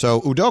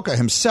 So Udoka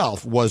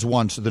himself was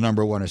once the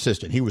number one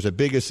assistant. He was a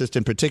big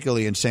assistant,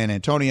 particularly in San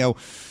Antonio.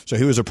 So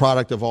he was a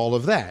product of all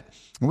of that.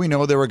 And we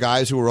know there were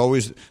guys who were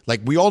always,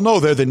 like, we all know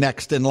they're the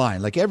next in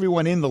line. Like,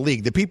 everyone in the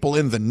league, the people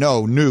in the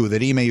know knew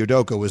that Ime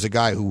Udoka was a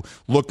guy who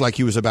looked like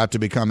he was about to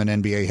become an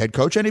NBA head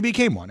coach, and he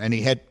became one. And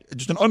he had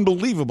just an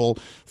unbelievable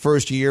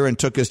first year and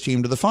took his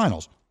team to the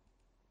finals.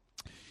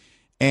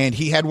 And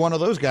he had one of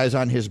those guys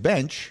on his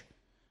bench,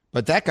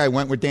 but that guy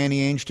went with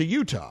Danny Ainge to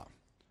Utah,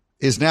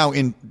 is now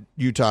in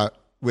Utah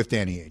with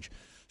Danny Ainge.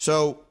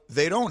 So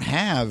they don't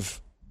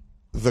have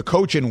the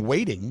coach in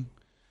waiting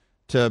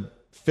to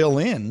fill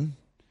in,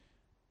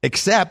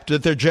 except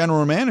that their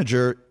general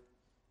manager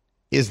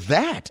is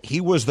that.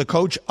 He was the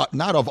coach,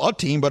 not of a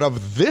team, but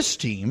of this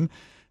team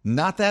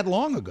not that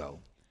long ago.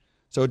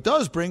 So it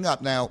does bring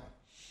up, now,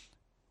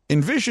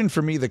 envision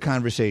for me the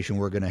conversation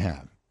we're going to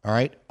have. All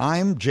right?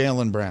 I'm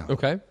Jaylen Brown.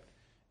 Okay.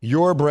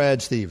 You're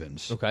Brad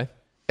Stevens. Okay.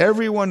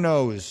 Everyone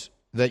knows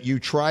that you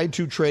tried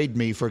to trade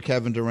me for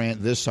Kevin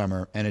Durant this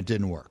summer, and it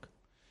didn't work.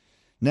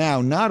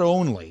 Now, not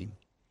only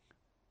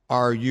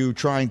are you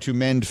trying to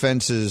mend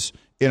fences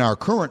in our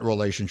current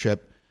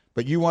relationship,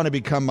 but you want to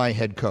become my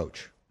head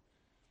coach.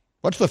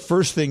 What's the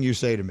first thing you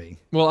say to me?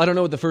 Well, I don't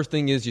know what the first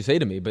thing is you say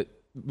to me, but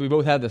we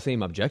both have the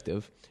same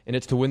objective, and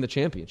it's to win the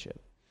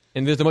championship.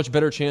 And there's a much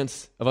better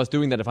chance of us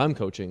doing that if I'm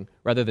coaching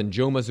rather than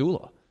Joe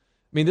Mazzulla.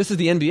 I mean, this is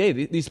the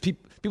NBA. These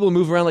people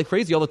move around like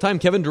crazy all the time.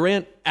 Kevin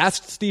Durant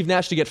asked Steve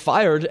Nash to get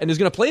fired and is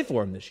going to play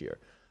for him this year.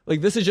 Like,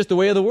 this is just the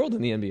way of the world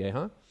in the NBA,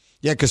 huh?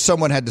 Yeah, because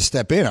someone had to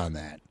step in on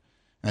that.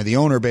 And the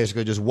owner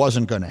basically just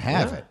wasn't going to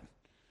have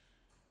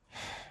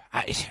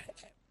it.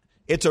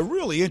 It's a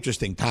really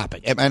interesting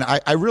topic. And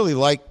I really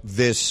like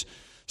this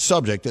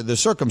subject. The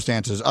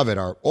circumstances of it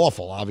are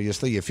awful.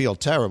 Obviously, you feel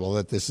terrible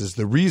that this is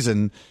the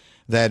reason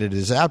that it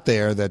is out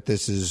there, that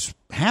this is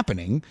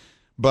happening.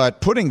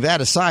 But putting that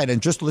aside,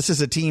 and just this is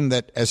a team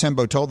that, as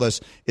Hembo told us,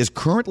 is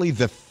currently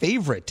the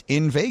favorite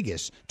in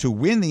Vegas to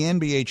win the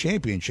NBA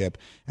championship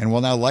and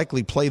will now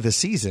likely play the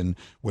season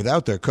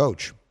without their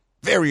coach.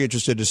 Very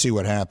interested to see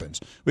what happens.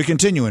 We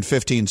continue in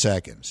 15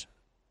 seconds.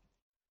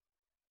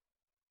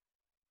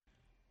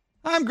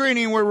 I'm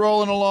Greeny, and we're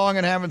rolling along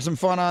and having some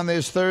fun on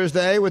this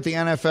Thursday with the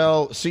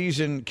NFL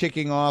season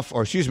kicking off,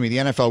 or excuse me, the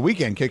NFL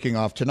weekend kicking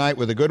off tonight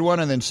with a good one,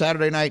 and then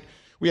Saturday night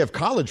we have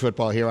college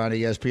football here on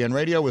ESPN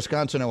Radio,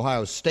 Wisconsin,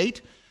 Ohio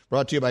State,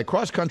 brought to you by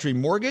Cross Country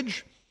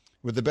Mortgage.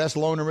 With the best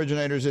loan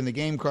originators in the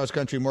game, Cross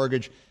Country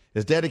Mortgage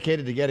is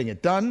dedicated to getting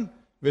it done.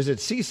 Visit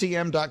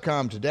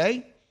ccm.com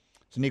today.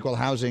 It's an equal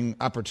housing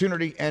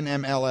opportunity,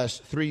 NMLS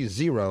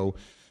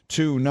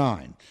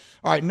 3029.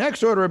 All right,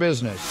 next order of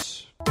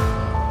business.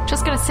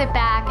 Just going to sit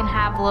back and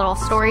have a little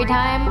story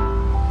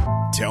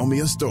time. Tell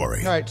me a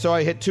story. All right, so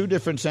I hit two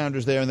different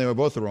sounders there, and they were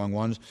both the wrong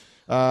ones.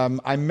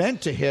 I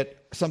meant to hit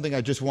something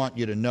I just want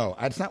you to know.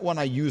 It's not one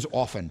I use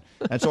often,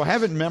 and so I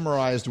haven't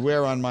memorized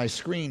where on my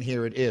screen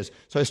here it is.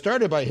 So I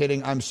started by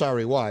hitting I'm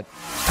sorry what?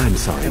 I'm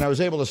sorry. And I was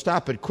able to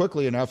stop it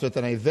quickly enough that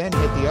then I then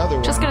hit the other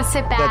one. Just going to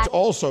sit back. That's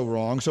also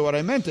wrong. So what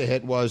I meant to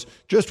hit was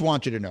just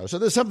want you to know. So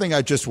there's something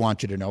I just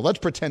want you to know. Let's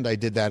pretend I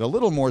did that a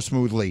little more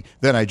smoothly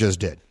than I just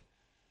did.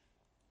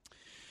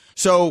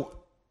 So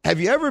have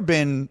you ever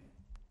been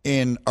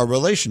in a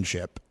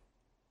relationship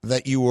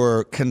that you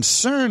were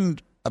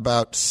concerned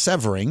about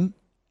severing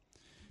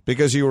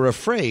because you were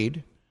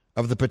afraid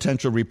of the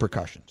potential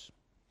repercussions.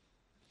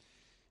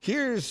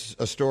 Here's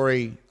a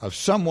story of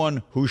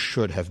someone who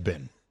should have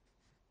been.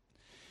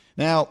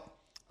 Now,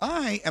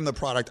 I am the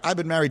product. I've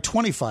been married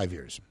 25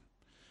 years.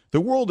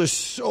 The world is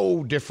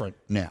so different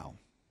now.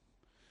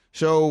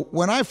 So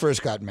when I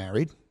first got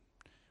married,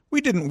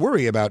 we didn't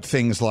worry about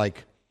things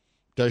like,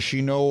 does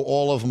she know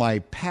all of my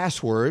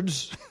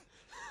passwords?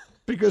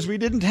 Because we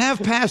didn't have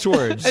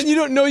passwords. And you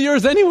don't know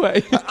yours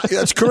anyway.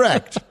 That's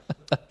correct.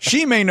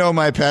 She may know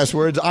my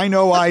passwords. I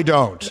know I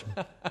don't.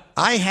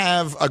 I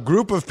have a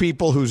group of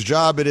people whose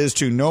job it is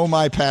to know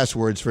my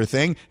passwords for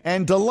things.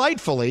 And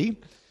delightfully,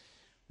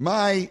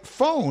 my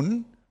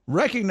phone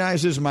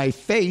recognizes my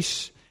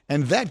face,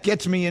 and that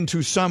gets me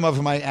into some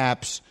of my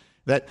apps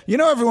that,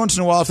 every once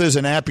in a while, if there's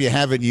an app you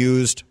haven't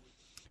used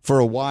for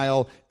a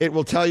while, it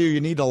will tell you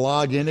need to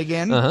log in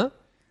again. Uh-huh.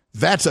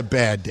 That's a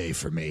bad day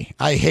for me.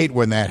 I hate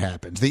when that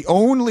happens. The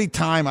only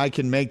time I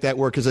can make that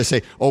work is I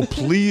say, oh,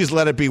 please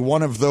let it be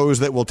one of those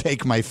that will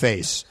take my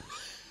face.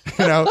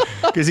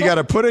 Because you got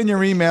to put in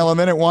your email and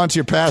then it wants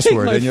your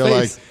password. And you're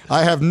face. Like,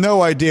 I have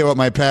no idea what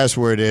my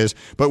password is,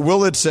 but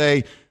will it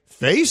say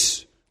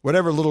face?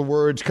 Whatever little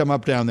words come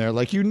up down there.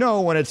 Like,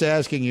 when it's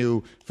asking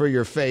you for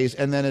your face,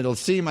 and then it'll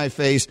see my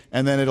face,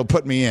 and then it'll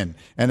put me in,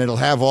 and it'll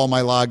have all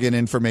my login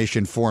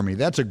information for me.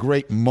 That's a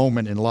great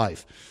moment in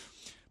life.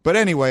 But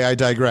anyway, I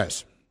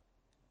digress.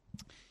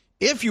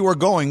 If you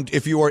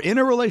are in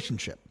a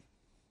relationship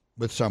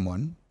with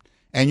someone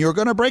and you're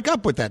going to break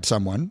up with that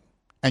someone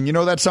and you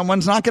know that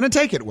someone's not going to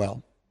take it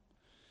well,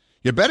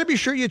 you better be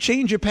sure you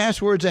change your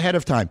passwords ahead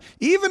of time,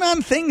 even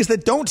on things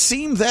that don't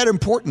seem that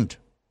important.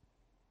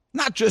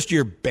 Not just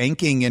your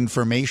banking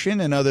information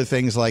and other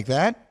things like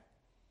that.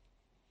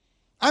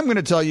 I'm going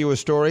to tell you a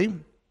story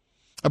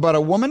about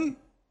a woman,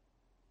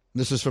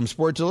 this is from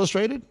Sports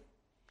Illustrated,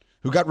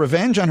 who got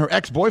revenge on her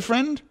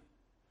ex-boyfriend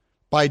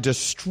by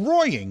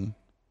destroying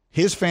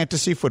his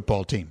fantasy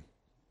football team.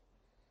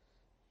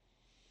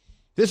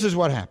 This is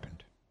what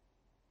happened.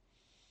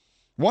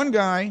 One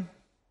guy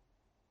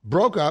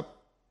broke up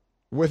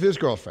with his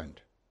girlfriend.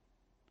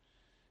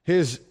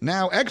 His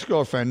now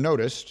ex-girlfriend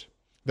noticed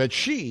that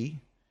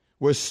she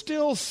was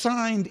still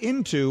signed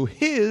into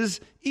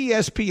his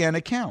ESPN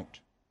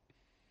account.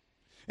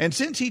 And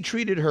since he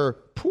treated her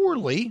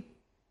poorly,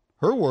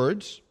 her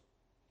words,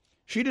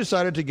 she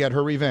decided to get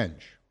her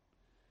revenge.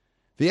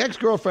 The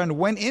ex-girlfriend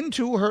went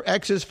into her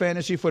ex's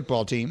fantasy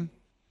football team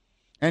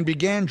and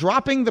began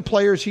dropping the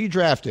players he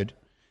drafted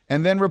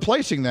and then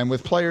replacing them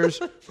with players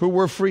who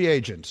were free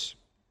agents.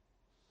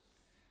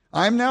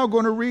 I'm now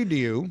going to read to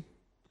you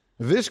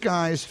this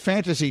guy's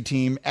fantasy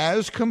team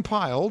as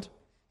compiled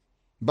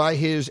by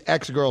his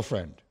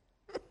ex-girlfriend.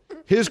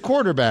 His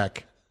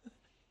quarterback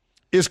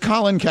is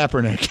Colin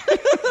Kaepernick.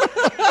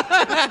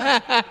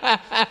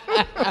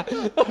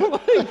 Oh my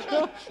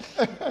God.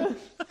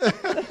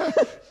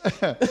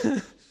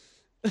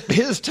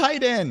 His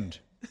tight end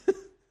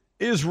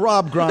is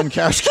Rob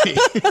Gronkowski.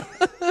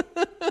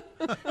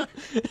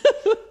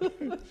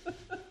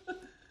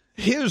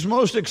 His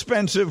most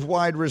expensive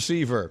wide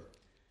receiver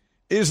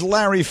is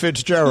Larry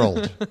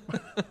Fitzgerald.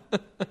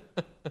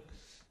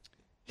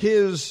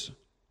 His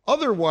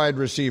other wide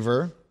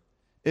receiver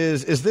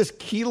is this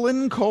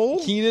Keelan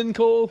Cole? Keenan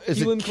Cole?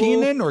 Is it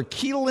Keenan or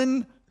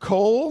Keelan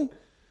Cole?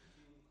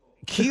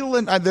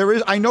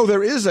 Keelan, I know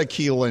there is a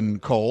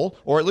Keelan Cole,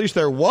 or at least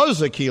there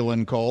was a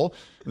Keelan Cole.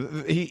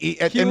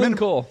 Keelan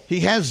Cole.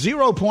 He has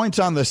 0 points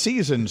on the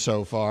season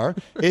so far.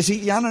 Is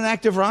he on an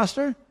active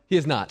roster? He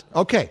is not.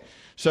 Okay,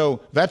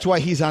 so that's why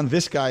he's on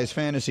this guy's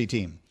fantasy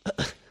team.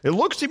 It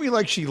looks to me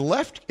like she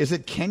left. Is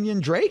it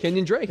Kenyon Drake?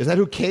 Kenyon Drake. Is that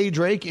who K.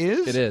 Drake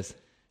is? It is.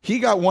 He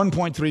got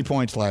 1.3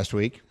 points last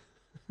week.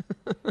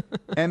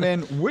 And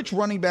then which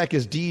running back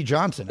is D.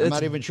 Johnson? I'm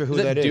not even sure who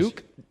that is.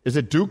 Duke? Is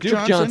it Duke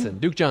Johnson?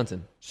 Duke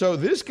Johnson. So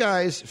this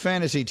guy's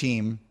fantasy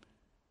team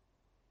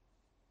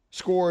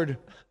scored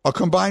a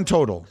combined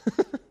total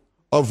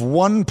of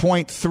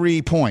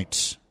 1.3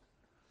 points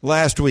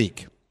last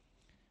week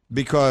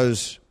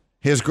because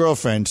his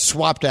girlfriend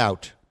swapped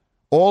out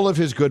all of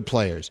his good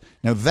players.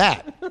 Now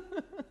that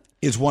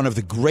is one of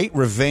the great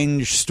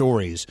revenge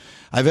stories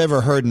I've ever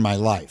heard in my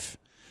life,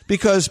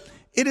 because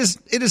it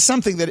is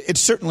something that it's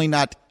certainly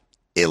not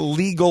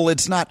illegal.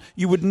 It's not,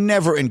 you would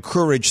never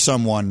encourage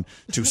someone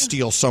to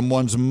steal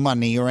someone's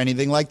money or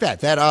anything like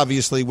that. That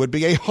obviously would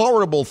be a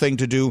horrible thing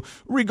to do,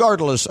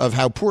 regardless of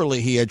how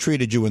poorly he had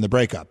treated you in the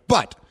breakup.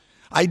 But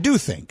I do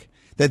think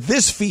that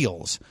this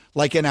feels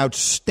like an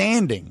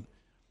outstanding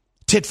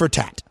tit for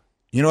tat.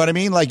 You know what I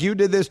mean? Like, you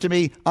did this to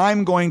me.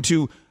 I'm going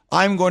to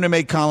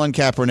make Colin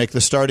Kaepernick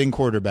the starting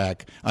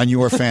quarterback on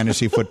your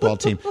fantasy football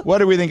team. What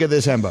do we think of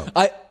this, Hembo?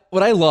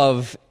 What I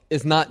love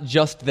is not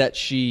just that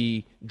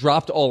she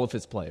dropped all of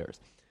his players.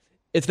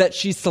 It's that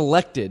she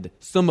selected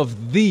some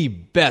of the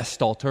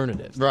best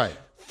alternatives. Right.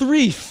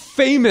 3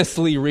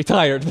 famously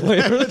retired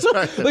players.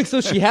 Right. Like,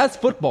 so she has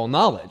football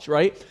knowledge,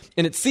 right?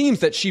 And it seems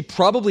that she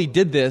probably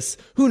did this.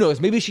 Who knows?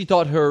 Maybe she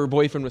thought her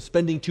boyfriend was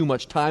spending too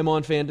much time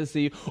on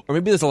fantasy, or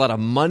maybe there's a lot of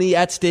money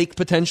at stake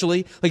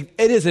potentially. Like,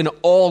 it is an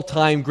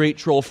all-time great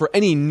troll for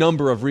any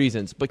number of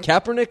reasons. But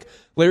Kaepernick,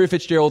 Larry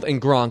Fitzgerald,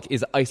 and Gronk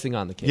is icing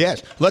on the cake.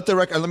 Yes. Let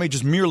me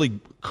just merely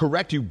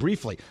correct you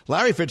briefly.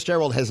 Larry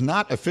Fitzgerald has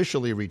not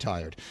officially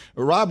retired.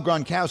 Rob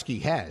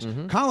Gronkowski has.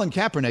 Mm-hmm. Colin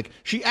Kaepernick,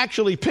 she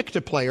actually picked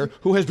a player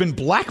who has been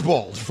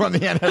blackballed from the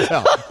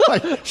NFL.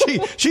 Like,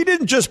 she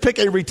didn't just pick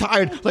a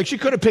retired, like she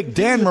could have picked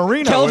Dan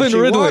Marino Calvin if she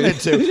Ridley. wanted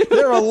to.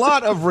 There are a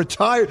lot of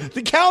retired.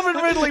 The Calvin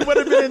Ridley would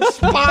have been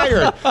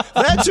inspired.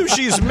 That's who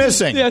she's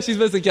missing. Yeah, she's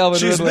missing Calvin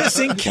Ridley. She's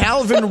missing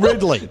Calvin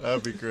Ridley.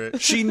 That'd be great.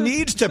 She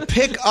needs to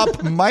pick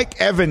up Mike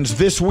Evans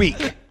this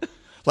week.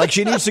 Like,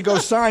 she needs to go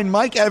sign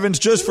Mike Evans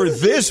just for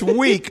this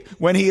week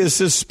when he is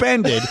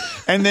suspended,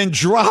 and then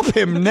drop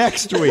him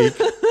next week.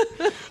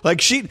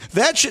 Like,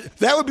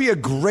 that would be a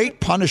great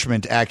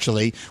punishment,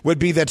 actually, would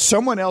be that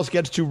someone else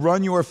gets to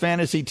run your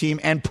fantasy team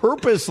and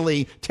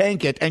purposely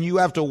tank it, and you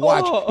have to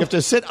watch. You have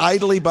to sit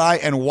idly by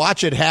and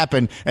watch it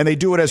happen, and they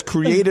do it as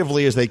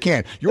creatively as they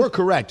can. You're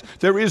correct.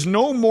 There is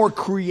no more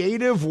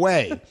creative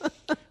way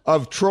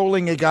of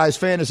trolling a guy's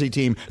fantasy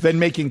team than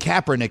making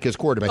Kaepernick his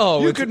quarterback.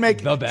 You could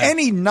make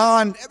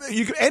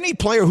any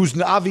player who's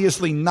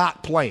obviously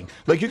not playing.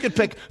 Like, you could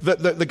pick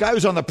the guy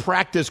who's on the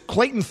practice.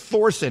 Clayton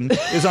Thorson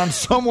is on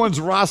someone's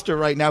roster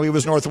right now. He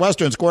was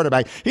Northwestern's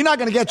quarterback. He's not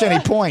going to get you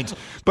any points.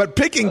 But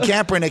picking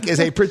Kaepernick is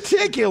a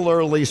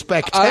particularly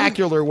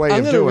spectacular way of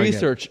doing it. I'm going to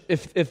research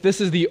if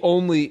this is the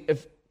only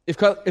if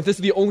this is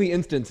the only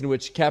instance in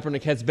which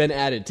Kaepernick has been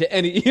added to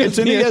any ESPN. It's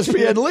an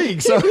ESPN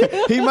league, so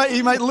he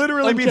might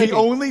literally be the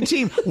only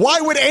team. Why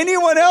would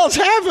anyone else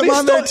have him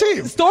on their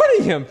team?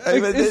 Starting him.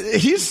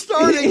 He's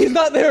starting. He's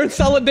not there in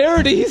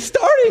solidarity. He's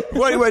starting.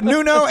 Wait,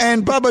 Nuno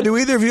and Bubba, do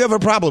either of you have a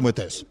problem with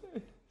this?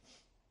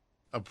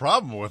 A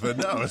problem with it?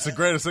 No, it's the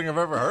greatest thing I've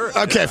ever heard.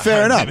 Okay,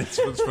 fair enough.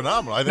 It's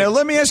phenomenal. I think now,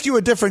 let me ask you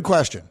a different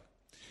question.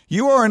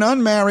 You are an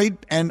unmarried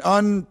and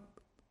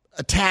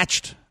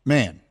unattached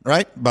man,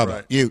 right, Bubba?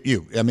 Right.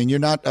 You. I mean, you're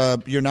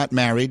not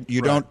married.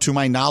 You don't, to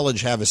my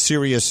knowledge, have a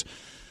serious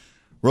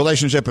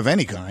relationship of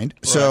any kind.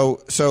 Right.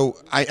 So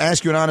I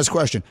ask you an honest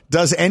question.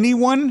 Does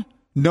anyone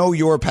know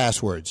your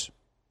passwords?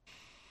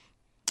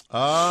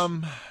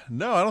 No,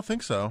 I don't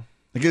think so.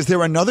 Like, is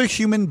there another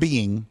human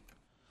being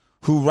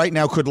who right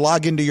now could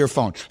log into your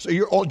phone?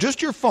 So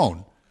just your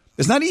phone.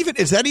 Is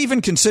that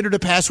even considered a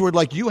password?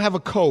 Like, you have a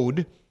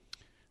code,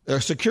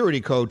 a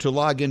security code to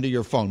log into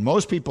your phone.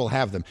 Most people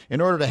have them. In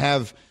order to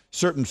have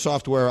certain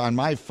software on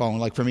my phone,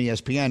 like from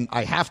ESPN,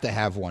 I have to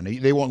have one.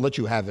 They won't let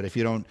you have it if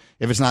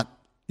it's not.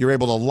 You're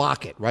able to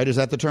lock it, right? Is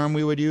that the term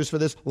we would use for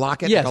this?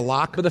 Lock it? Yes, like a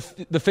lock?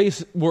 But the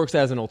face works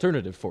as an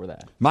alternative for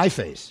that. My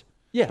face?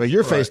 Yeah. But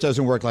your face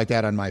doesn't work like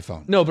that on my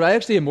phone. No, but I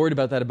actually am worried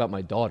about that about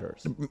my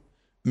daughters.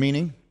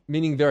 Meaning?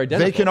 Meaning they're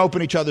identical. They can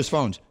open each other's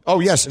phones. Oh,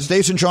 yes,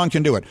 Stace and Sean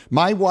can do it.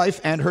 My wife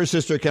and her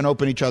sister can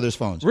open each other's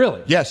phones.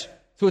 Really? Yes.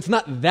 So it's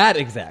not that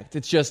exact.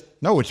 It's just...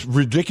 No, it's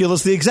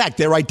ridiculously exact.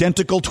 They're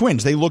identical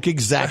twins. They look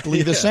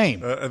exactly the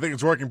same. I think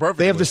it's working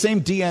perfectly. They have the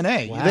same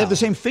DNA. Wow. They have the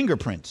same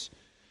fingerprints.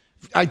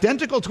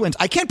 Identical twins.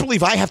 I can't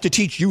believe I have to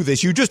teach you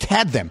this. You just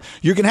had them.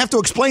 You're going to have to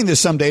explain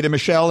this someday to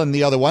Michelle and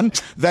the other one,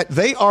 that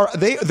they are.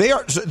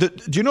 Do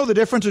you know the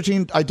difference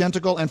between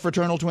identical and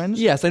fraternal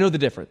twins? Yes, I know the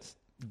difference.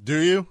 Do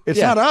you? It's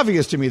not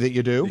obvious to me that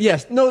you do.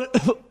 Yes. No,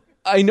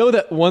 I know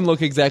that one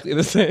look exactly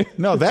the same.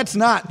 No, that's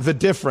not the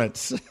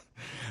difference.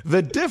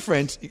 The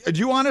difference, do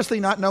you honestly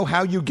not know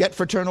how you get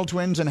fraternal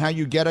twins and how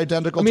you get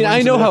identical twins? I mean,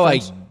 I know how I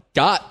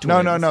got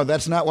twins. No,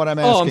 that's not what I'm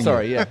asking. Oh, I'm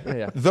sorry, you.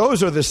 yeah.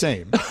 Those are the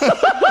same.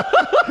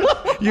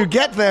 You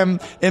get them,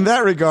 in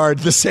that regard,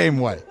 the same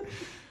way.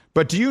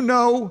 But do you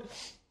know,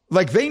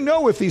 like, they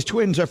know if these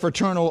twins are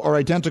fraternal or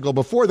identical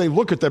before they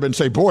look at them and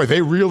say, boy,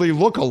 they really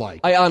look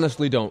alike. I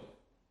honestly don't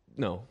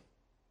know.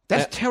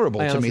 That's terrible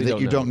to me that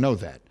you don't know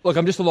that. Look,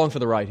 I'm just along for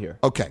the ride here.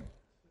 Okay.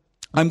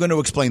 I'm going to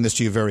explain this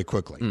to you very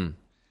quickly.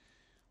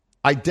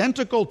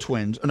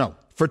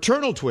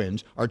 Fraternal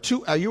twins are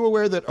two. Are you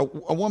aware that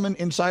a woman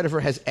inside of her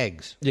has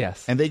eggs?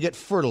 Yes. And they get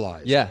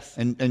fertilized. Yes.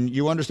 And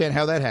you understand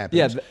how that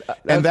happens. Yeah.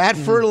 And that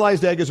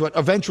fertilized egg is what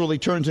eventually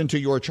turns into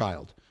your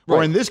child. Right.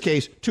 Or in this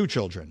case, two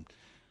children.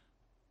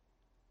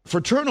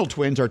 Fraternal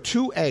twins are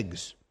two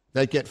eggs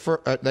that get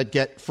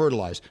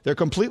fertilized. They're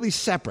completely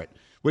separate,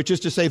 which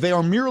is to say they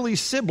are merely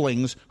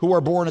siblings who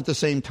are born at the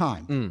same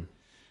time.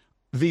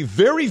 The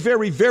very,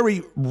 very,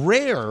 very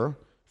rare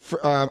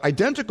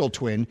identical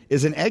twin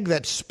is an egg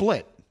that's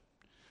split.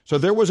 So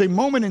there was a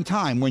moment in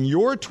time when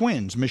your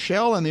twins,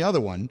 Michelle and the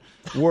other one,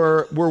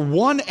 were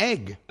one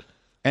egg,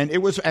 and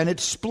it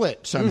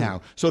split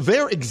somehow. So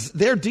their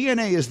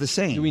DNA is the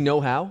same. Do we know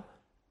how?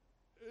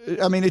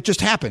 I mean, it just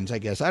happens, I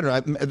guess. I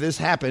don't know. This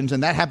happens,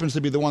 and that happens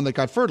to be the one that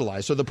got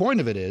fertilized. So the point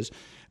of it is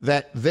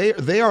that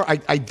they are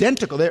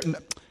identical.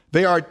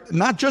 They are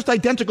not just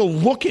identical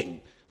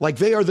looking. Like,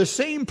 they are the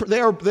same.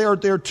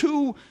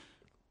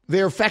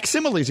 They're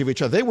facsimiles of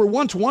each other. They were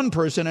once one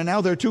person, and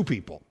now they're two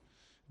people.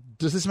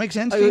 Does this make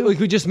sense to you?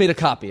 We just made a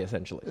copy,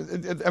 essentially.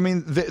 I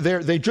mean,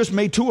 they just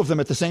made two of them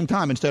at the same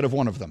time instead of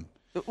one of them.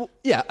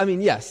 Yeah, I mean,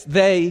 yes,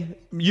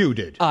 You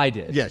did. I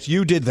did. Yes,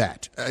 you did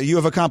that. You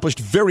have accomplished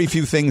very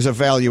few things of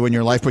value in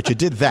your life, but you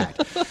did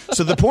that.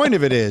 So the point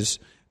of it is,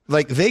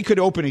 like, they could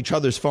open each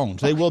other's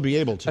phones. They will be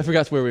able to. I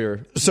forgot where we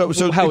were. So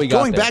how we got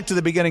going there. back to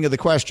the beginning of the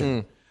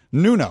question,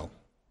 Nuno,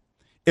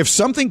 if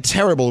something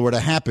terrible were to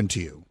happen to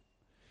you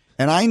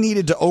and I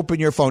needed to open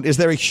your phone, is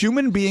there a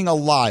human being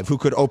alive who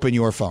could open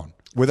your phone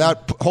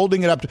without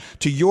holding it up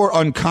to your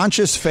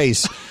unconscious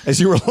face as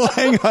you were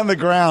lying on the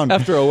ground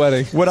after a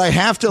wedding? Would I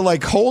have to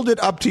like hold it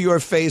up to your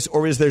face,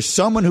 or is there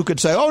someone who could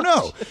say, oh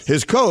no,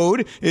 his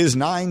code is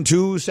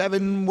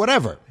 927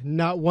 whatever?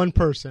 Not one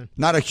person.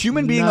 Not a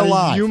human being Not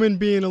alive. A human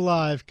being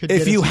alive could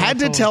If get you into had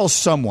my to phone. tell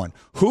someone,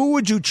 who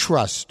would you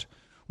trust?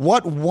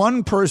 What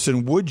one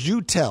person would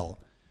you tell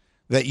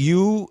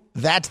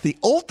that's the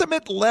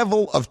ultimate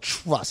level of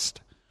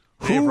trust?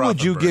 Who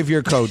would you give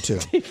your code to?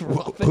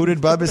 Who did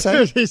Bubba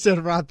say? He said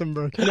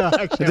Rothenberg. No,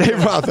 actually, Dave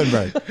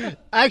Rothenberg.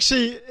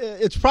 Actually,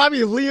 it's probably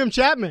Liam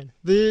Chapman.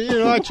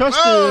 I trust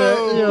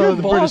the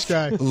British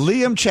guy.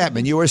 Liam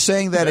Chapman. You were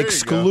saying that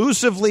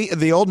exclusively.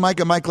 The old Mike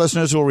and Mike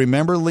listeners will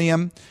remember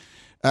Liam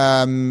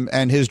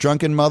and his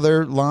drunken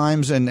mother,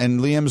 Limes, and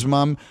Liam's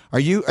mom. Are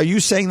you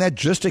saying that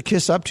just to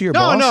kiss up to your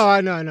boss?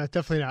 No,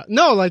 definitely not.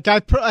 No, like I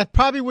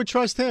probably would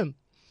trust him.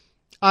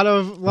 Out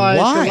of like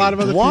a lot of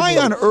other people. Why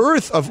on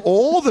earth, of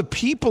all the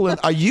people,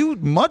 are you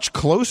much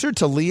closer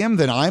to Liam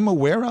than I'm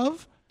aware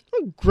of?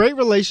 Great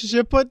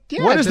relationship, but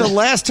yeah. When is the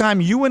last time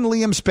you and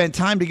Liam spent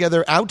time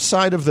together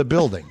outside of the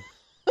building?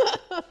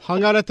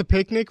 Hung out at the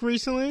picnic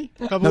recently?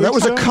 No, that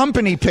was a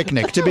company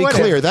picnic, to be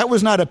clear. That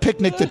was not a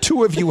picnic the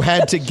two of you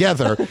had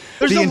together.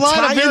 There's the a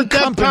lot of entire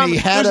company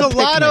had There's a a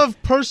lot picnic.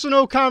 of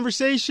personal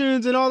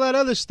conversations and all that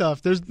other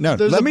stuff. There's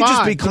let a me bond.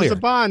 just be clear. There's a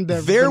bond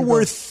there. There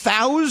were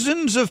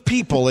thousands of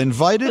people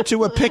invited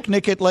to a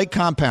picnic at Lake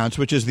Compounce,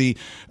 which is they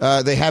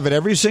have it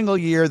every single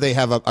year. They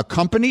have a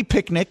company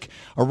picnic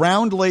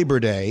around Labor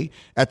Day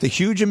at the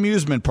huge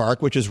amusement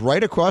park, which is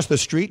right across the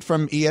street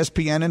from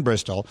ESPN in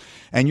Bristol.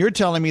 And you're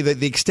telling me that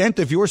the extent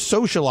of your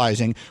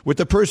socializing with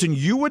the person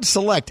you would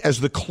select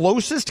as the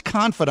closest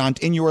confidant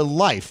in your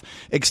life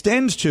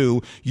extends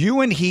to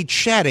you and he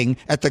chatting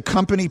at the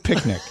company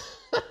picnic.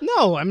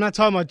 No, I'm not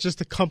talking about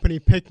just a company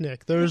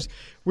picnic.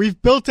 We've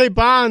built a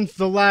bond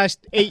the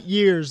last 8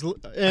 years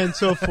and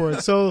so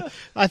forth. So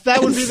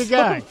that would be the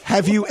guy.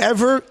 Have you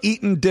ever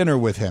eaten dinner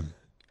with him?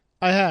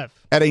 I have.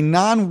 At a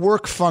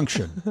non-work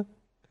function?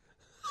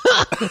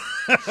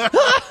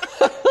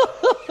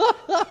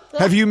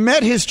 Have you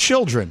met his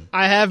children?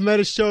 I have met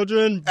his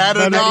children. At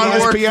a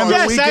non-work function?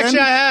 Yes, actually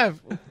I have.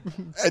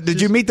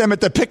 Did you meet them at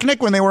the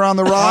picnic when they were on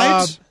the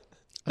rides?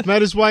 I've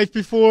met his wife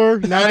before.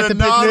 Not at the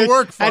non-work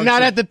picnic. function. And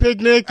not at the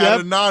picnic.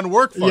 At a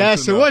non-work function.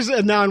 Yes, it was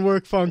a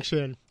non-work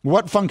function.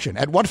 What function?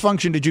 At what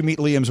function did you meet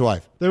Liam's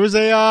wife? There was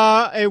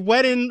a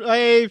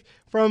wedding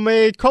from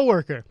a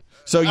coworker.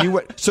 So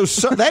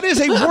that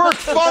is a work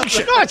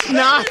function. No, it's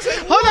not.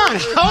 Hold on.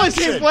 How is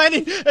a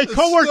wedding, a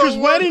coworker's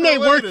wedding, a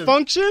work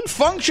function?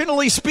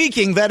 Functionally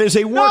speaking, that is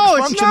a work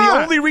function. It's not.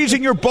 The only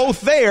reason you're both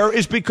there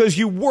is because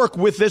you work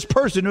with this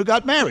person who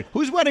got married.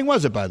 Whose wedding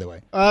was it, by the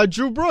way?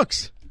 Drew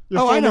Brooks.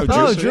 I know Drew.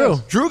 Oh, Drew.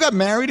 Drew got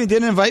married and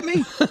didn't invite me?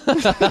 Take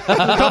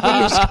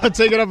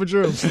it up with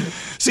Drew.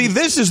 See,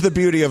 this is the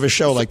beauty of a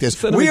show like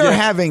this. We are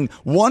having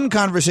one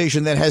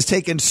conversation that has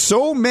taken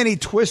so many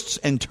twists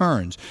and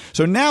turns.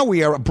 So now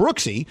we are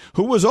Brooksy,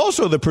 who was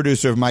also the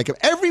producer of Mike.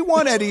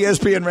 Everyone at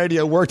ESPN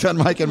Radio worked on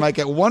Mike and Mike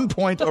at one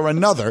point or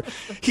another.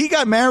 He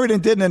got married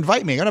and didn't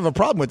invite me. I don't have a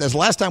problem with this.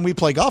 Last time we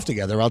played golf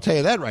together, I'll tell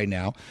you that right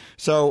now.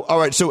 So, all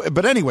right. So,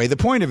 but anyway, the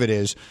point of it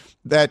is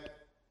that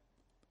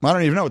I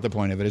don't even know what the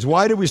point of it is.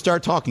 Why did we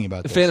start talking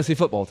about this? The fantasy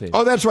football team.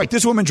 Oh, that's right.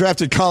 This woman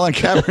drafted Colin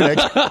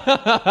Kaepernick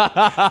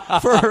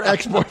for her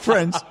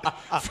ex-boyfriend's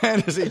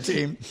fantasy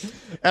team.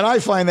 And I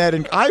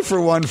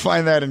for one,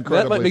 find that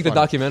incredibly That might make the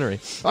funny. documentary.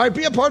 All right,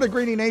 be a part of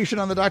Greeny Nation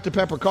on the Dr.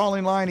 Pepper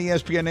calling line.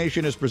 ESPN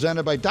Nation is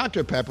presented by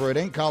Dr. Pepper. It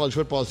ain't college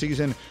football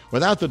season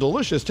without the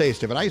delicious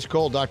taste of an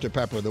ice-cold Dr.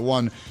 Pepper, the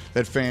one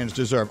that fans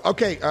deserve.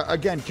 Okay,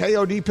 again,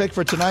 KOD pick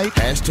for tonight.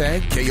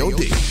 Hashtag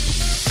KOD.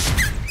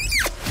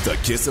 The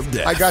kiss of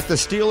death. I got the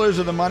Steelers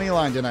of the money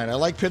line tonight. I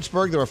like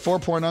Pittsburgh. They're a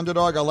 4-point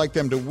underdog. I like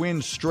them to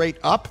win straight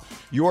up.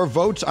 Your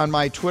votes on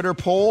my Twitter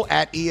poll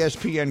at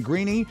ESPN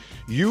Greeny.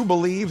 You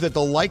believe that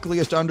the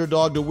likeliest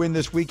underdog to win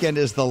this weekend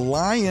is the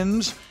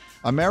Lions.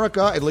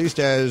 America, at least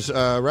as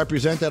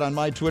represented on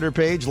my Twitter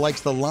page, likes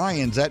the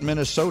Lions at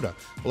Minnesota.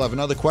 We'll have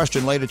another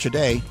question later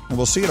today, and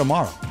we'll see you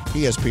tomorrow.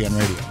 ESPN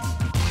Radio.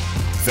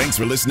 Thanks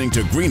for listening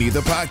to Greeny the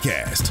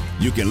podcast.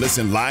 You can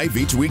listen live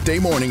each weekday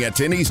morning at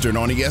 10 Eastern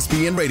on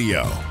ESPN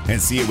Radio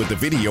and see it with the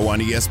video on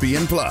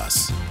ESPN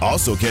Plus.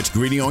 Also catch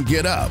Greeny on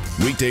Get Up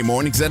weekday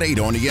mornings at 8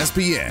 on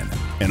ESPN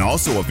and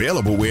also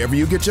available wherever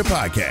you get your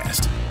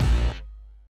podcast.